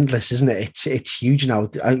nearly endless, isn't it? It's huge now.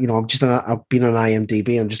 I've been on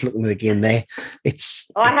IMDb. I'm just looking at it again there.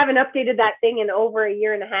 I haven't updated that thing in over a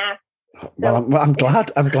year and a half. Well, I'm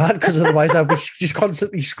glad because otherwise I'll be just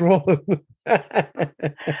constantly scrolling.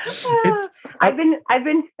 I've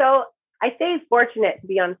been so, I say fortunate to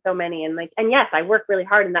be on so many, and yes, I work really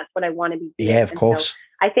hard, and that's what I want to be doing. Yeah, of course. So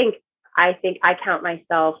I think I count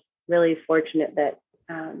myself really fortunate that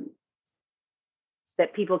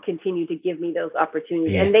that people continue to give me those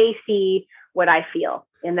opportunities, and they see what I feel,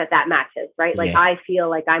 and that matches, right? I feel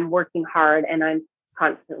like I'm working hard and I'm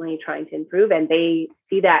constantly trying to improve, and they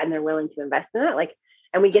see that and they're willing to invest in it.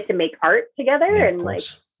 And we get to make art together. It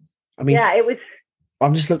was.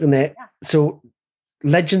 I'm just looking at so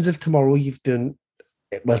Legends of Tomorrow. You've done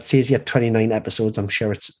well. It says you had 29 episodes. I'm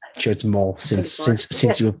sure it's more since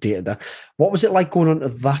you updated that. What was it like going on to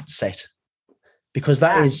that set? Because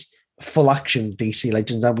that is full action DC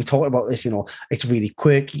Legends, and we talked about this. It's really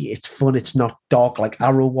quirky. It's fun. It's not dark like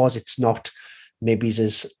Arrow was. It's not maybe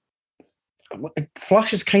as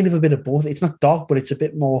Flash is kind of a bit of both. It's not dark, but it's a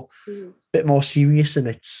bit more serious, and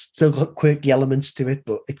it's still got quirky elements to it.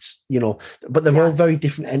 But it's but they're all very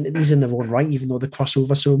different entities in their own right, even though they cross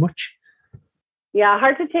over so much. Yeah,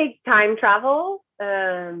 hard to take time travel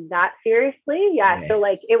that seriously. So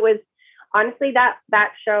it was. honestly,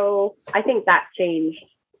 that show, I think that changed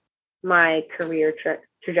my career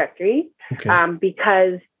trajectory,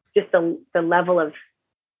 because just the level of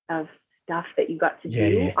stuff that you got to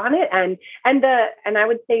do on it, and I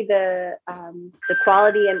would say the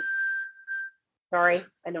quality and sorry,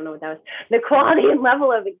 I don't know what that was. The quality and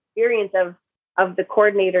level of experience of the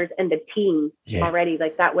coordinators and the team already.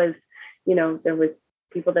 Like that was, there was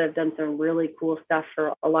people that have done some really cool stuff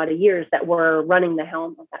for a lot of years that were running the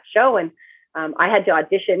helm of that show. And I had to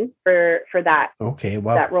audition for that,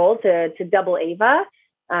 that role to double Ava,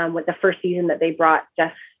 with the first season that they brought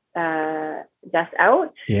Jess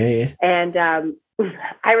out. And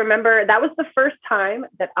I remember that was the first time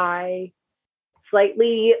that I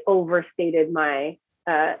slightly overstated my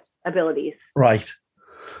abilities. Right.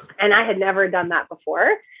 And I had never done that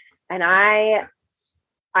before. And I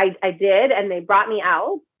did, and they brought me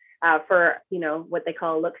out for, what they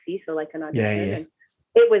call a look-see, so like an audition. And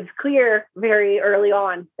it was clear very early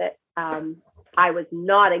on that I was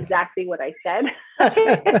not exactly what I said.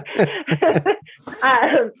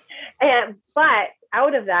 But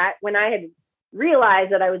out of that, when I had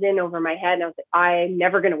realized that I was in over my head, and I was like, I'm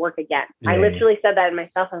never going to work again. I literally said that to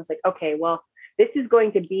myself. I was like, okay, well, this is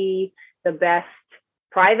going to be the best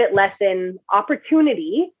private lesson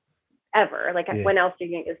opportunity ever. Like, when else are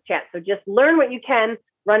you going to get this chance? So just learn what you can,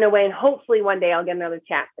 run away, and hopefully one day I'll get another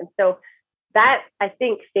chance. And so that, I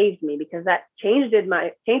think, saved me, because that changed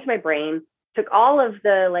my brain, took all of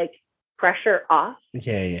the pressure off.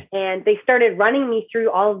 And they started running me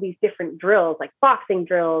through all of these different drills, like boxing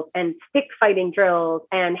drills and stick fighting drills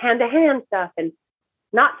and hand-to-hand stuff, and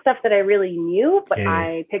not stuff that I really knew, but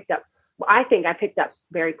I picked up. I think I picked up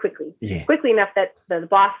very quickly, quickly enough that the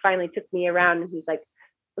boss finally took me around, and he's like,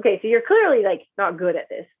 okay, so you're clearly not good at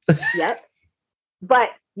this yet, but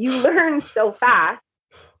you learn so fast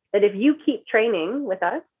that if you keep training with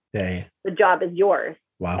us, the job is yours.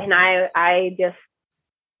 Wow. And I just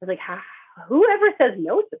was like, whoever says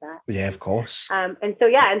no to that? Yeah, of course. And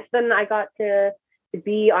so then I got to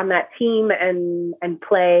be on that team and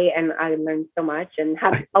play, and I learned so much and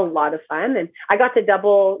had a lot of fun. And I got to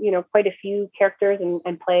double, quite a few characters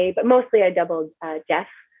and play, but mostly I doubled Jess.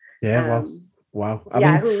 Yeah, wow. I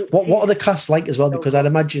mean, what are the casts like as well? Because I'd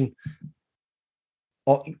imagine,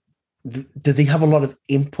 do they have a lot of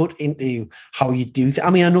input into how you do things?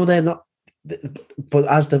 I mean, I know they're not, but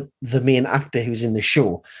as the main actor who's in the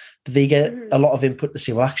show, do they get a lot of input to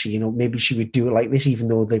say, well, actually, maybe she would do it like this, even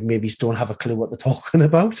though they maybe don't have a clue what they're talking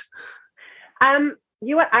about? From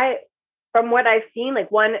what I've seen,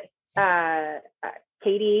 one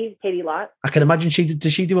Katie Lott. I can imagine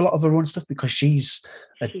does she do a lot of her own stuff, because she's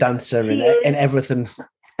a dancer and everything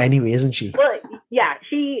anyway, isn't she? Well, yeah,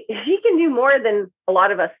 she can do more than a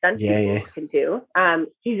lot of us stunt people can do.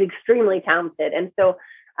 She's extremely talented. And so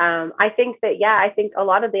I think a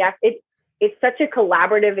lot of the it's such a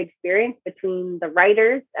collaborative experience between the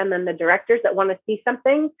writers and then the directors that want to see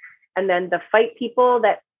something, and then the fight people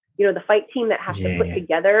that, the fight team that has to put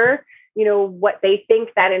together, what they think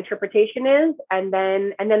that interpretation is. And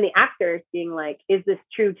then the actors being like, is this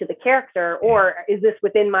true to the character, or is this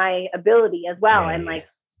within my ability as well?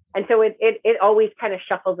 And so it always kind of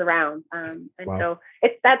shuffles around. So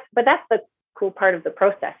that's the cool part of the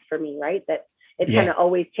process for me, right? That it's kind of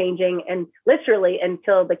always changing, and literally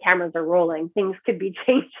until the cameras are rolling, things could be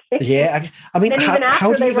changing. Yeah, I mean,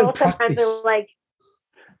 how do you even practice?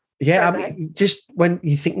 I mean, just when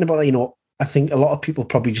you're thinking about it, I think a lot of people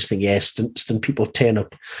probably just think, stunt people turn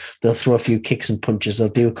up, they'll throw a few kicks and punches, they'll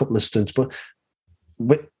do a couple of stunts, but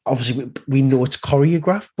obviously we know it's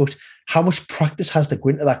choreographed. But how much practice has to go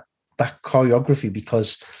into that choreography,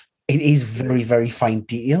 because it is very, very fine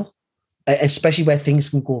detail, especially where things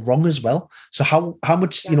can go wrong as well. So how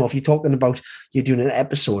much, if you're talking about you're doing an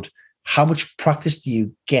episode, how much practice do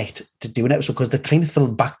you get to do an episode? Because they're kind of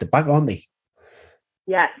filmed back to back, aren't they?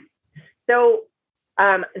 Yes. So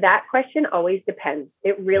that question always depends.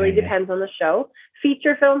 It really depends on the show.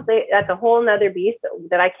 Feature films, that's a whole nother beast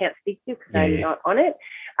that I can't speak to because I'm not on it.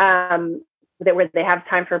 Where they have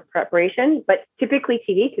time for preparation, but typically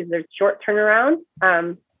TV, because there's short turnaround,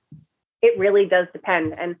 it really does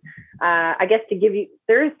depend. And I guess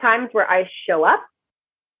there's times where I show up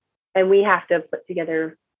and we have to put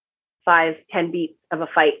together 5-10 beats of a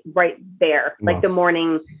fight right there, like the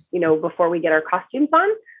morning, before we get our costumes on.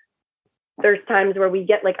 There's times where we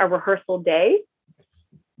get a rehearsal day.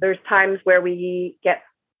 There's times where we get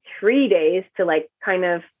 3 days to kind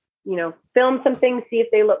of, film some things, see if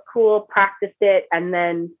they look cool, practice it, and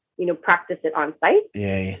then, practice it on site.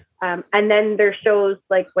 And then there's shows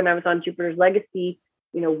like when I was on Jupiter's Legacy,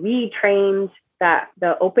 we trained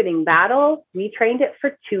the opening battle. We trained it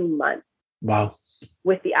for 2 months. Wow.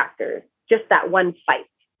 with the actors. Just that one fight.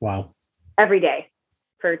 Wow. Every day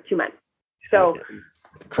for 2 months. So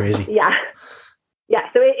crazy. Yeah.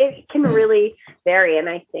 So it can really vary. And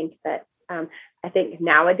I think that, I think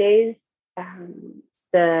nowadays,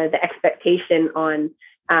 the expectation on,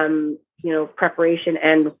 preparation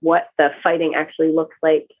and what the fighting actually looks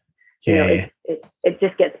like, it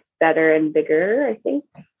just gets better and bigger, I think.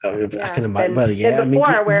 I can imagine. Well, yeah.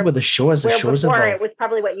 Before, with the shows, before it was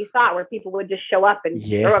probably what you thought, where people would just show up and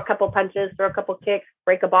throw a couple punches, throw a couple kicks,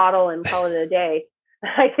 break a bottle, and call it a day.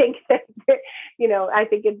 I think that, I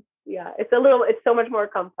think it's so much more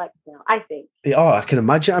complex now, I think. Oh, I can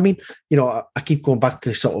imagine. I mean, I keep going back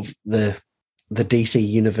to sort of the DC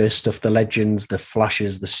universe stuff, the Legends, the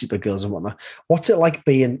Flashes, the Supergirls and whatnot. What's it like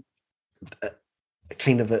being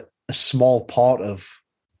kind of a small part of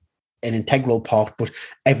an integral part, but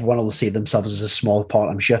everyone will see themselves as a small part,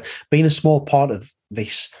 I'm sure. Being a small part of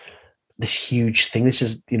this huge thing. This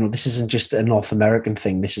isn't just a North American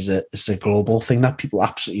thing. This is a global thing that people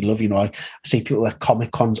absolutely love. I see people at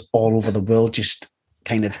Comic Cons all over the world just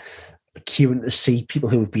kind of queuing to see people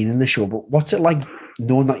who have been in the show. But what's it like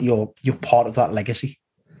knowing that you're part of that legacy?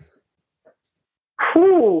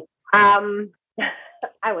 Ooh,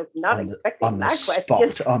 I was not expecting that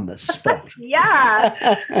question. On the spot.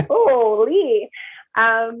 Yeah. Holy.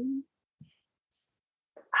 I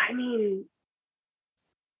mean,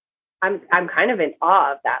 I'm kind of in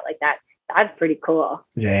awe of that. Like that's pretty cool.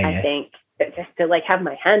 Yeah. I think just to like have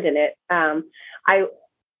my hand in it. I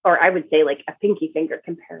would say like a pinky finger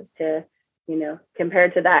compared to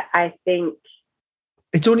that. I think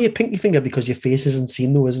it's only a pinky finger because your face isn't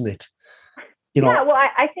seen though, isn't it? Yeah. Well,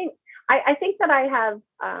 I think that I have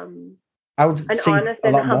I would an honest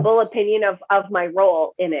and humble opinion of my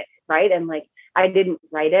role in it, right? And like I didn't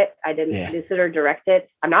write it, I didn't produce it or direct it.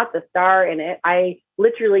 I'm not the star in it. I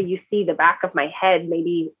literally, you see the back of my head,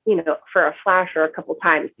 maybe for a flash or a couple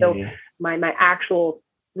times. So my actual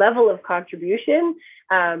level of contribution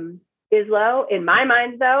is low in my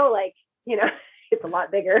mind, though. Like it's a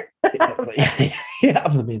lot bigger. I'm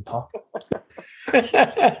the main part.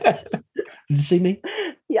 Did you see me?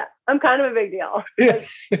 Yeah, I'm kind of a big deal.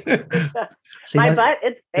 My butt,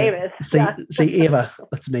 it's famous. See, Eva,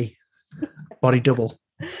 that's me. Body double.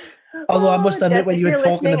 Although I must admit, when you were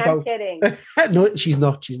talking about, no, she's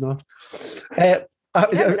not.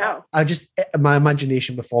 I just my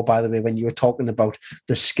imagination before. By the way, when you were talking about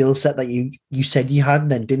the skill set that you said you had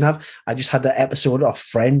and then didn't have, I just had that episode of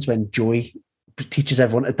Friends when Joey teaches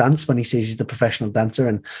everyone to dance when he says he's the professional dancer,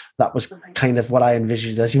 and that was kind of what I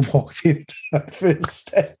envisioned as you walked into that first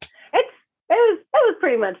set. It was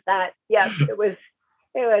pretty much that. Yeah, it was.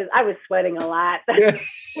 I was sweating a lot. I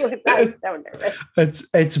was so nervous.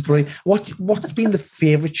 It's brilliant. What's been the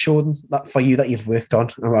favorite show that for you that you've worked on?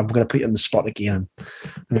 I'm going to put you on the spot again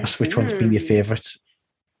and ask which one's been your favorite.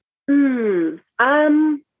 I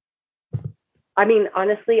mean,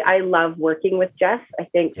 honestly, I love working with Jess. I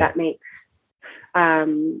think that makes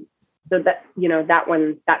so that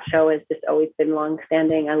that show has just always been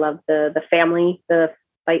long-standing. I love the family, the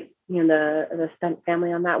fight, the stunt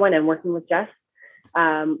family on that one, and working with Jess.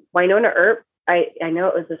 Wynonna Earp, I know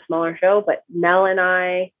it was a smaller show, but Mel and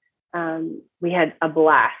I, we had a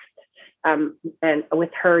blast. And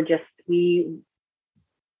with her, we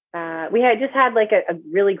had just had like a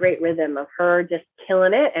really great rhythm of her just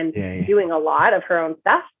killing it and doing a lot of her own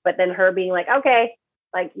stuff, but then her being like, okay,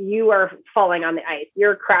 like you are falling on the ice,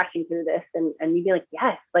 you're crashing through this, and you'd be like,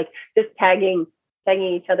 yes, like just tagging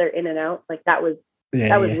each other in and out. Like that was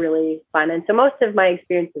really fun. And so most of my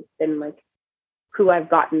experience has been like who I've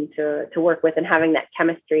gotten to work with and having that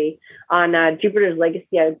chemistry. On Jupiter's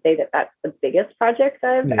Legacy, I would say that that's the biggest project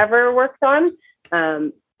I've ever worked on,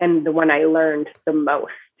 and the one I learned the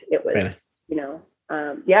most. It was,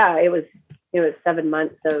 it was 7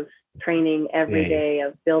 months of training every day,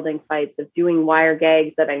 of building fights, of doing wire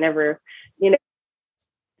gags that I never,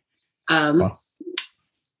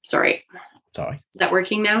 Sorry. Is that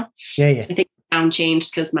working now? Yeah. I think the sound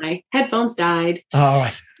changed because my headphones died. All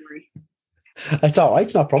right. Sorry. It's all right.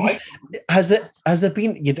 It's not a problem. Has there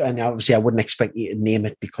been? And obviously, I wouldn't expect you to name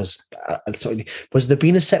it because was there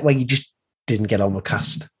been a set where you just didn't get on with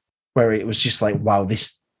cast, where it was just like, wow,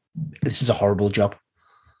 this is a horrible job?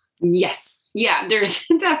 Yes. Yeah. There's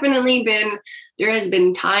definitely has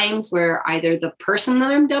been times where either the person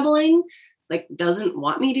that I'm doubling like doesn't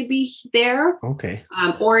want me to be there. Okay.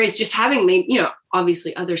 Or is just having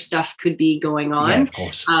obviously other stuff could be going on. Yeah, of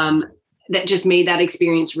course. That just made that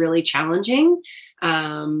experience really challenging.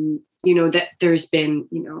 That there's been,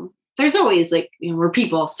 there's always like, we're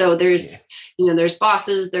people. So there's, there's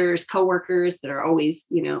bosses, there's coworkers that are always,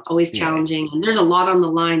 always challenging. And there's a lot on the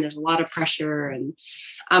line. There's a lot of pressure. And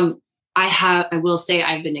I will say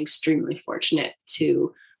I've been extremely fortunate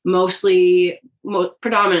to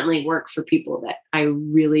predominantly work for people that I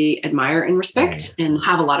really admire and respect and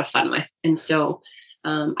have a lot of fun with. And so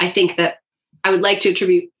I think that I would like to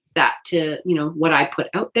attribute that to, what I put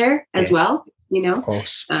out there as well, Of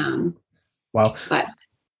course. Wow. But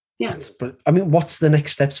yeah. But I mean, what's the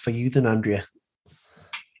next steps for you then, Andrea?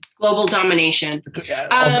 Global domination.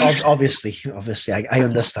 Obviously, I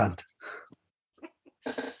understand.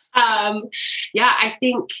 I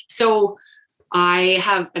think so. I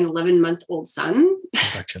have an 11-month-old son.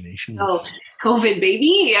 Congratulations. Oh, COVID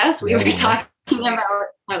baby. Yes, we were talking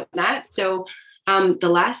about that. So the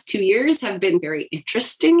last 2 years have been very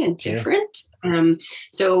interesting and different. And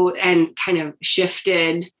kind of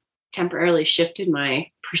temporarily shifted my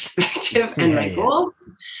perspective and my goal.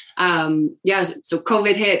 So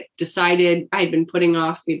COVID hit, we'd been putting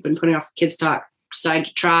off the kids talk, decided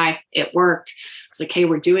to try, it worked. It's like, hey,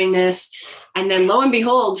 we're doing this. And then lo and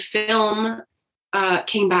behold, film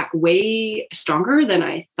came back way stronger than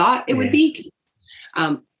I thought it would be.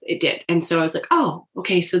 It did. And so I was like, oh,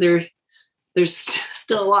 okay. So there's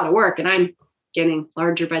still a lot of work and I'm getting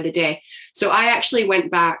larger by the day. So I actually went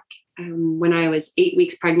back when I was 8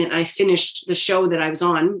 weeks pregnant. I finished the show that I was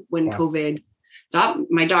on when COVID stopped.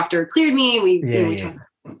 My doctor cleared me. We talked about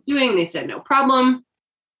what I was doing. They said, no problem.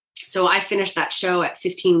 So I finished that show at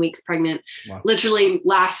 15 weeks pregnant. Wow. Literally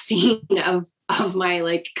last scene of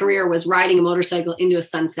my career was riding a motorcycle into a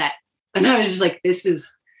sunset. And I was just like, this is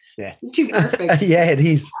too perfect. It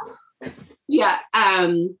is. Yeah.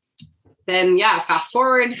 Then fast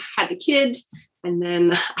forward, had the kid. And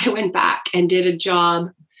then I went back and did a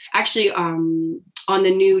job actually on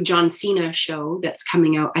the new John Cena show that's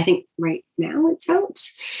coming out. I think right now it's out.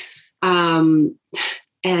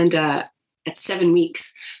 And at 7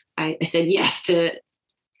 weeks, I said yes to,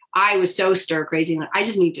 I was so stir crazy. Like, I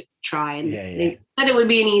just need to try. And they said it would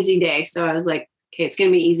be an easy day. So I was like, okay, it's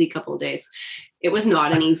going to be easy couple of days. It was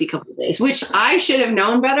not an easy couple of days, which I should have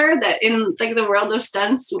known better that in the world of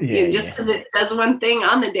stunts, just because it does one thing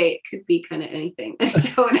on the day, it could be kind of anything. And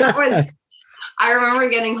so I remember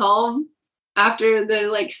getting home after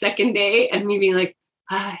the second day and me being like,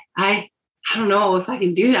 I don't know if I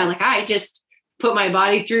can do that. Like, I just put my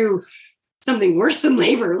body through something worse than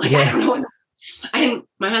labor. I don't know. And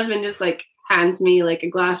my husband just hands me a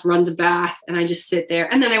glass, runs a bath, and I just sit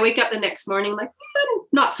there. And then I wake up the next morning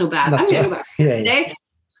not so bad. I'm going to go back today.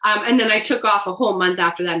 And then I took off a whole month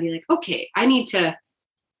after that and be like, okay, I need to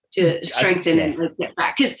strengthen and get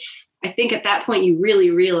back. Because I think at that point you really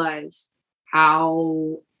realize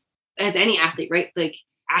how, as any athlete, right?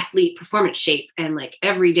 Athlete performance shape and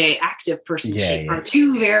everyday active person shape are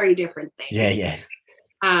two very different things.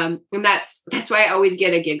 And that's why I always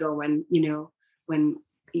get a giggle when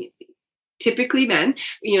typically men,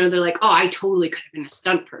 they're like, oh, I totally could have been a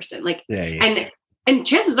stunt person. And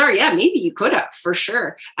chances are, maybe you could have for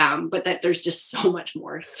sure. But that there's just so much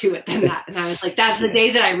more to it than that. And I was like, that's the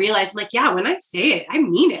day that I realized, I'm like, when I say it, I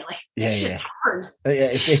mean it. This shit's hard.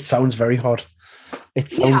 It sounds very hard.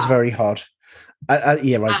 It sounds very hard.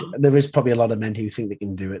 There is probably a lot of men who think they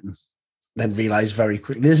can do it and then realize very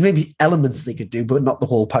quickly there's maybe elements they could do, but not the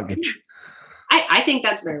whole package. I think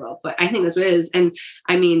that's very well put. I think that's what it is. And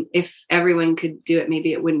I mean, if everyone could do it,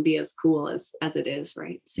 maybe it wouldn't be as cool as it is,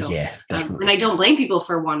 right? So, and I don't blame people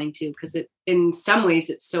for wanting to, because in some ways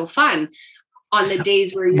it's so fun. On the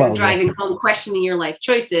days where you're driving home questioning your life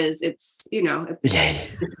choices, it's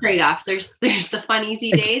it's trade-offs. There's the fun,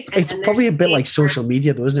 easy days. It's probably a bit like social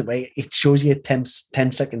media, though, isn't it? Where it shows you a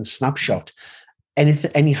 10-second snapshot.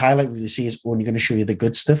 Any highlight reel you see is only going to show you the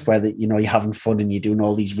good stuff, where you're having fun and you're doing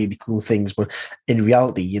all these really cool things. But in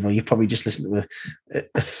reality, you've probably just listened to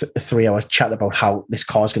a 3-hour chat about how this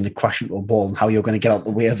car is going to crash into a wall and how you're going to get out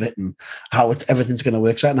the way of it and how everything's going to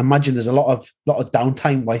work. So I can imagine there's a lot of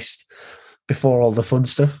downtime before all the fun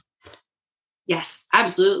stuff. Yes,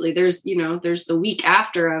 absolutely. There's the week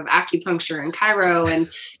after of acupuncture and chiro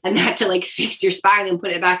and that to fix your spine and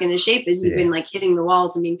put it back into shape as you've been hitting the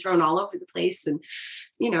walls and being thrown all over the place. And,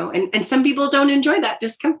 and some people don't enjoy that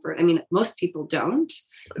discomfort. I mean, most people don't.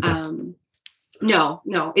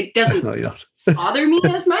 No, it doesn't bother me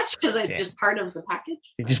as much because it's just part of the package.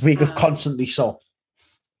 You just wake up constantly sore.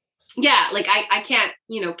 Yeah, I can't,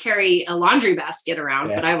 carry a laundry basket around,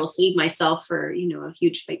 but I will save myself for, a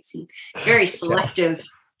huge fight scene. It's very selective.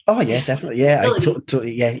 Oh, yes, definitely. Yeah,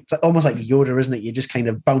 it's almost like Yoda, isn't it? You just kind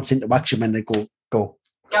of bounce into action and they go.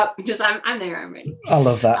 Yep, just I'm there. I'm ready. I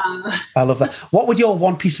love that. I love that. What would your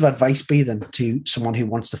one piece of advice be then to someone who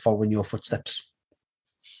wants to follow in your footsteps?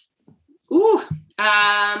 Ooh,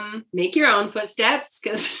 make your own footsteps,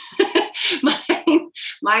 because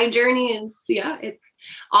my journey is, it's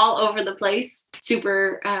all over the place.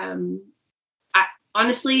 Super.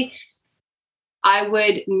 Honestly, I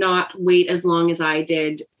would not wait as long as I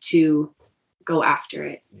did to go after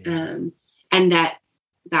it. And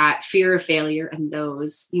that fear of failure and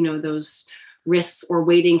those risks or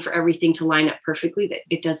waiting for everything to line up perfectly, that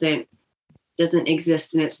it doesn't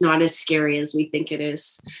exist, and it's not as scary as we think it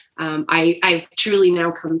is. I've truly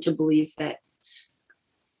now come to believe that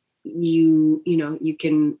you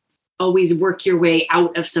can always work your way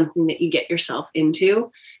out of something that you get yourself into.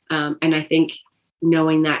 And I think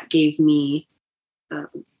knowing that gave me,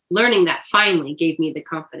 learning that finally gave me the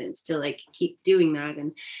confidence to like keep doing that.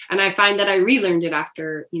 And I find that I relearned it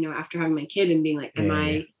after having my kid and being like, am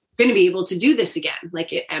I going to be able to do this again?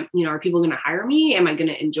 Like, are people going to hire me? Am I going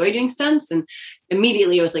to enjoy doing stunts? And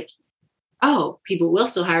immediately I was like, oh, people will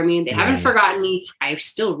still hire me, and they haven't forgotten me. I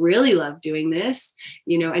still really love doing this,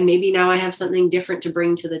 and maybe now I have something different to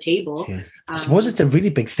bring to the table. Yeah. I suppose it's a really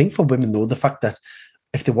big thing for women, though, the fact that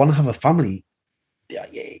if they want to have a family,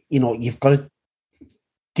 you've got to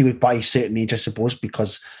do it by a certain age, I suppose,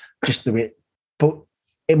 because just the way, but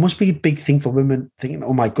it must be a big thing for women thinking,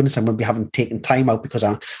 oh my goodness, I'm going to be having taken time out because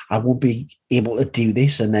I won't be able to do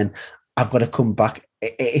this. And then I've got to come back.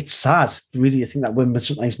 It's sad, really. I think that women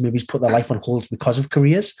sometimes maybe put their life on hold because of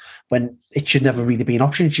careers, when it should never really be an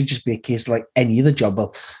option. It should just be a case like any other job.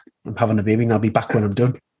 Well, I'm having a baby and I'll be back when I'm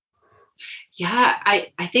done. Yeah,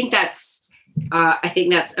 I think that's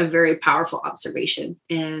a very powerful observation.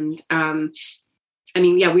 And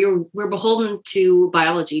we're beholden to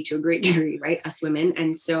biology to a great degree, right? Us women.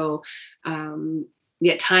 And so,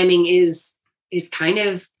 timing is kind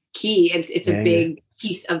of key. It's a big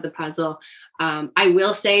piece of the puzzle. I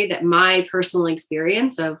will say that my personal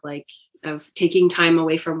experience of taking time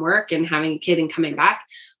away from work and having a kid and coming back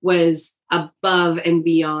was above and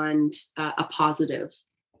beyond a positive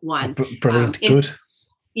one. Brilliant. Good.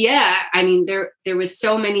 Yeah. I mean, there was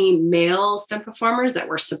so many male stunt performers that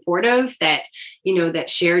were supportive, that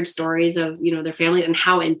shared stories of, their family and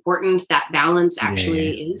how important that balance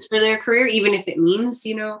actually is for their career, even if it means,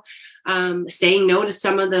 saying no to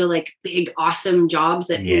some of the like big, awesome jobs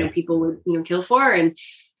that, people would, kill for. And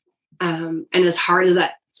as hard as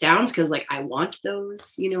that sounds, because like, I want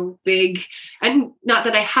those, big, and not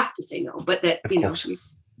that I have to say no, but that, but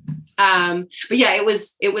yeah, it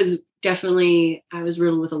was definitely, I was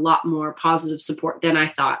riddled with a lot more positive support than I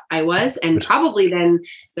thought I was, and probably than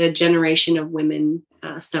the generation of women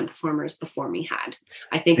stunt performers before me had.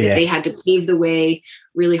 I think that they had to pave the way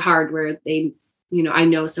really hard, where they, I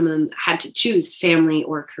know some of them had to choose family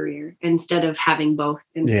or career instead of having both.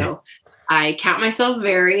 And so I count myself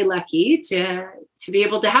very lucky to be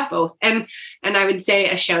able to have both. And I would say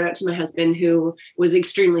a shout out to my husband, who was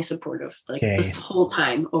extremely supportive, this whole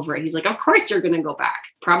time over it. He's like, of course you're going to go back,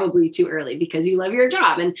 probably too early, because you love your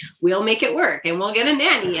job, and we'll make it work, and we'll get a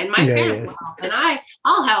nanny, and my parents will help, and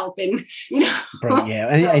I'll help. And, Right,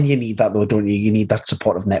 and you need that though, don't you? You need that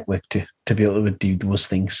supportive network to be able to do those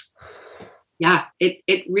things. Yeah,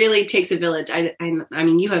 it really takes a village. I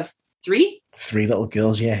mean, you have three little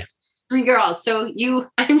girls. Yeah. 3 girls. So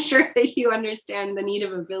I'm sure that you understand the need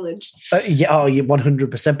of a village.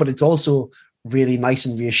 100%. But it's also really nice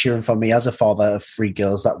and reassuring for me as a father of 3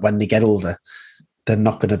 girls that when they get older, they're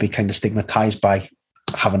not going to be kind of stigmatized by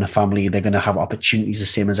having a family. They're going to have opportunities the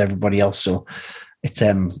same as everybody else. So it's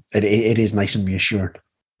it is nice and reassuring.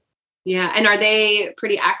 Yeah. And are they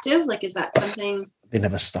pretty active? Like, is that something? They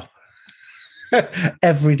never stop.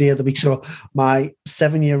 Every day of the week. So my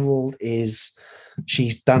 7-year-old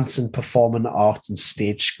she's dancing, performing arts and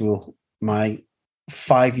stage school. My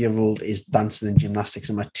 5-year-old is dancing and gymnastics,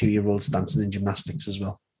 and my 2-year-old's dancing and gymnastics as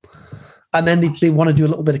well. And then they want to do a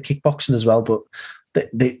little bit of kickboxing as well, but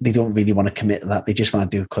they don't really want to commit to that. They just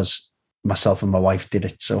want to do it because myself and my wife did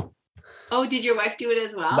it. So. Oh, did your wife do it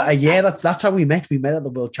as well? But, that's how we met. We met at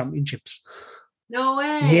the World Championships. No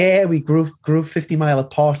way. Yeah, we grew 50 mile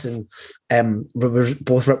apart, and we were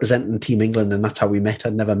both representing Team England, and that's how we met.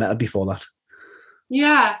 I'd never met her before that.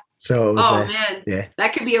 Yeah. So it was, man,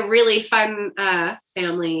 that could be a really fun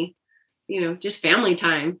family, just family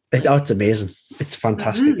time. It's amazing. It's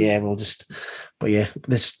fantastic. Mm-hmm. Yeah,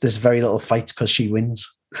 there's very little fights because she wins.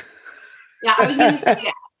 Yeah, I was going to say,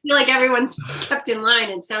 I feel like everyone's kept in line.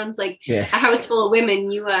 It sounds like a house full of women.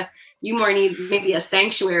 You more need maybe a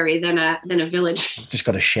sanctuary than a village. Just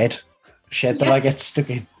got a shed that I get stuck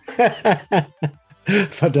in.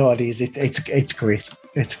 But no, it's great.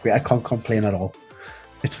 It's great. I can't complain at all.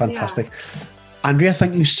 It's fantastic. Yeah. Andrea,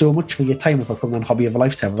 thank you so much for your time and for coming on Hobby of a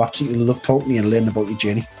Lifetime. I've absolutely loved talking to you and learning about your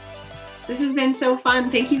journey. This has been so fun.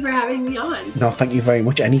 Thank you for having me on. No, thank you very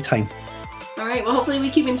much. Anytime. All right. Well, hopefully we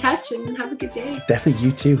keep in touch and have a good day. Definitely.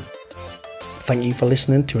 You too. Thank you for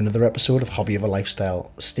listening to another episode of Hobby of a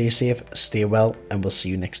Lifestyle. Stay safe, stay well, and we'll see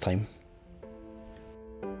you next time.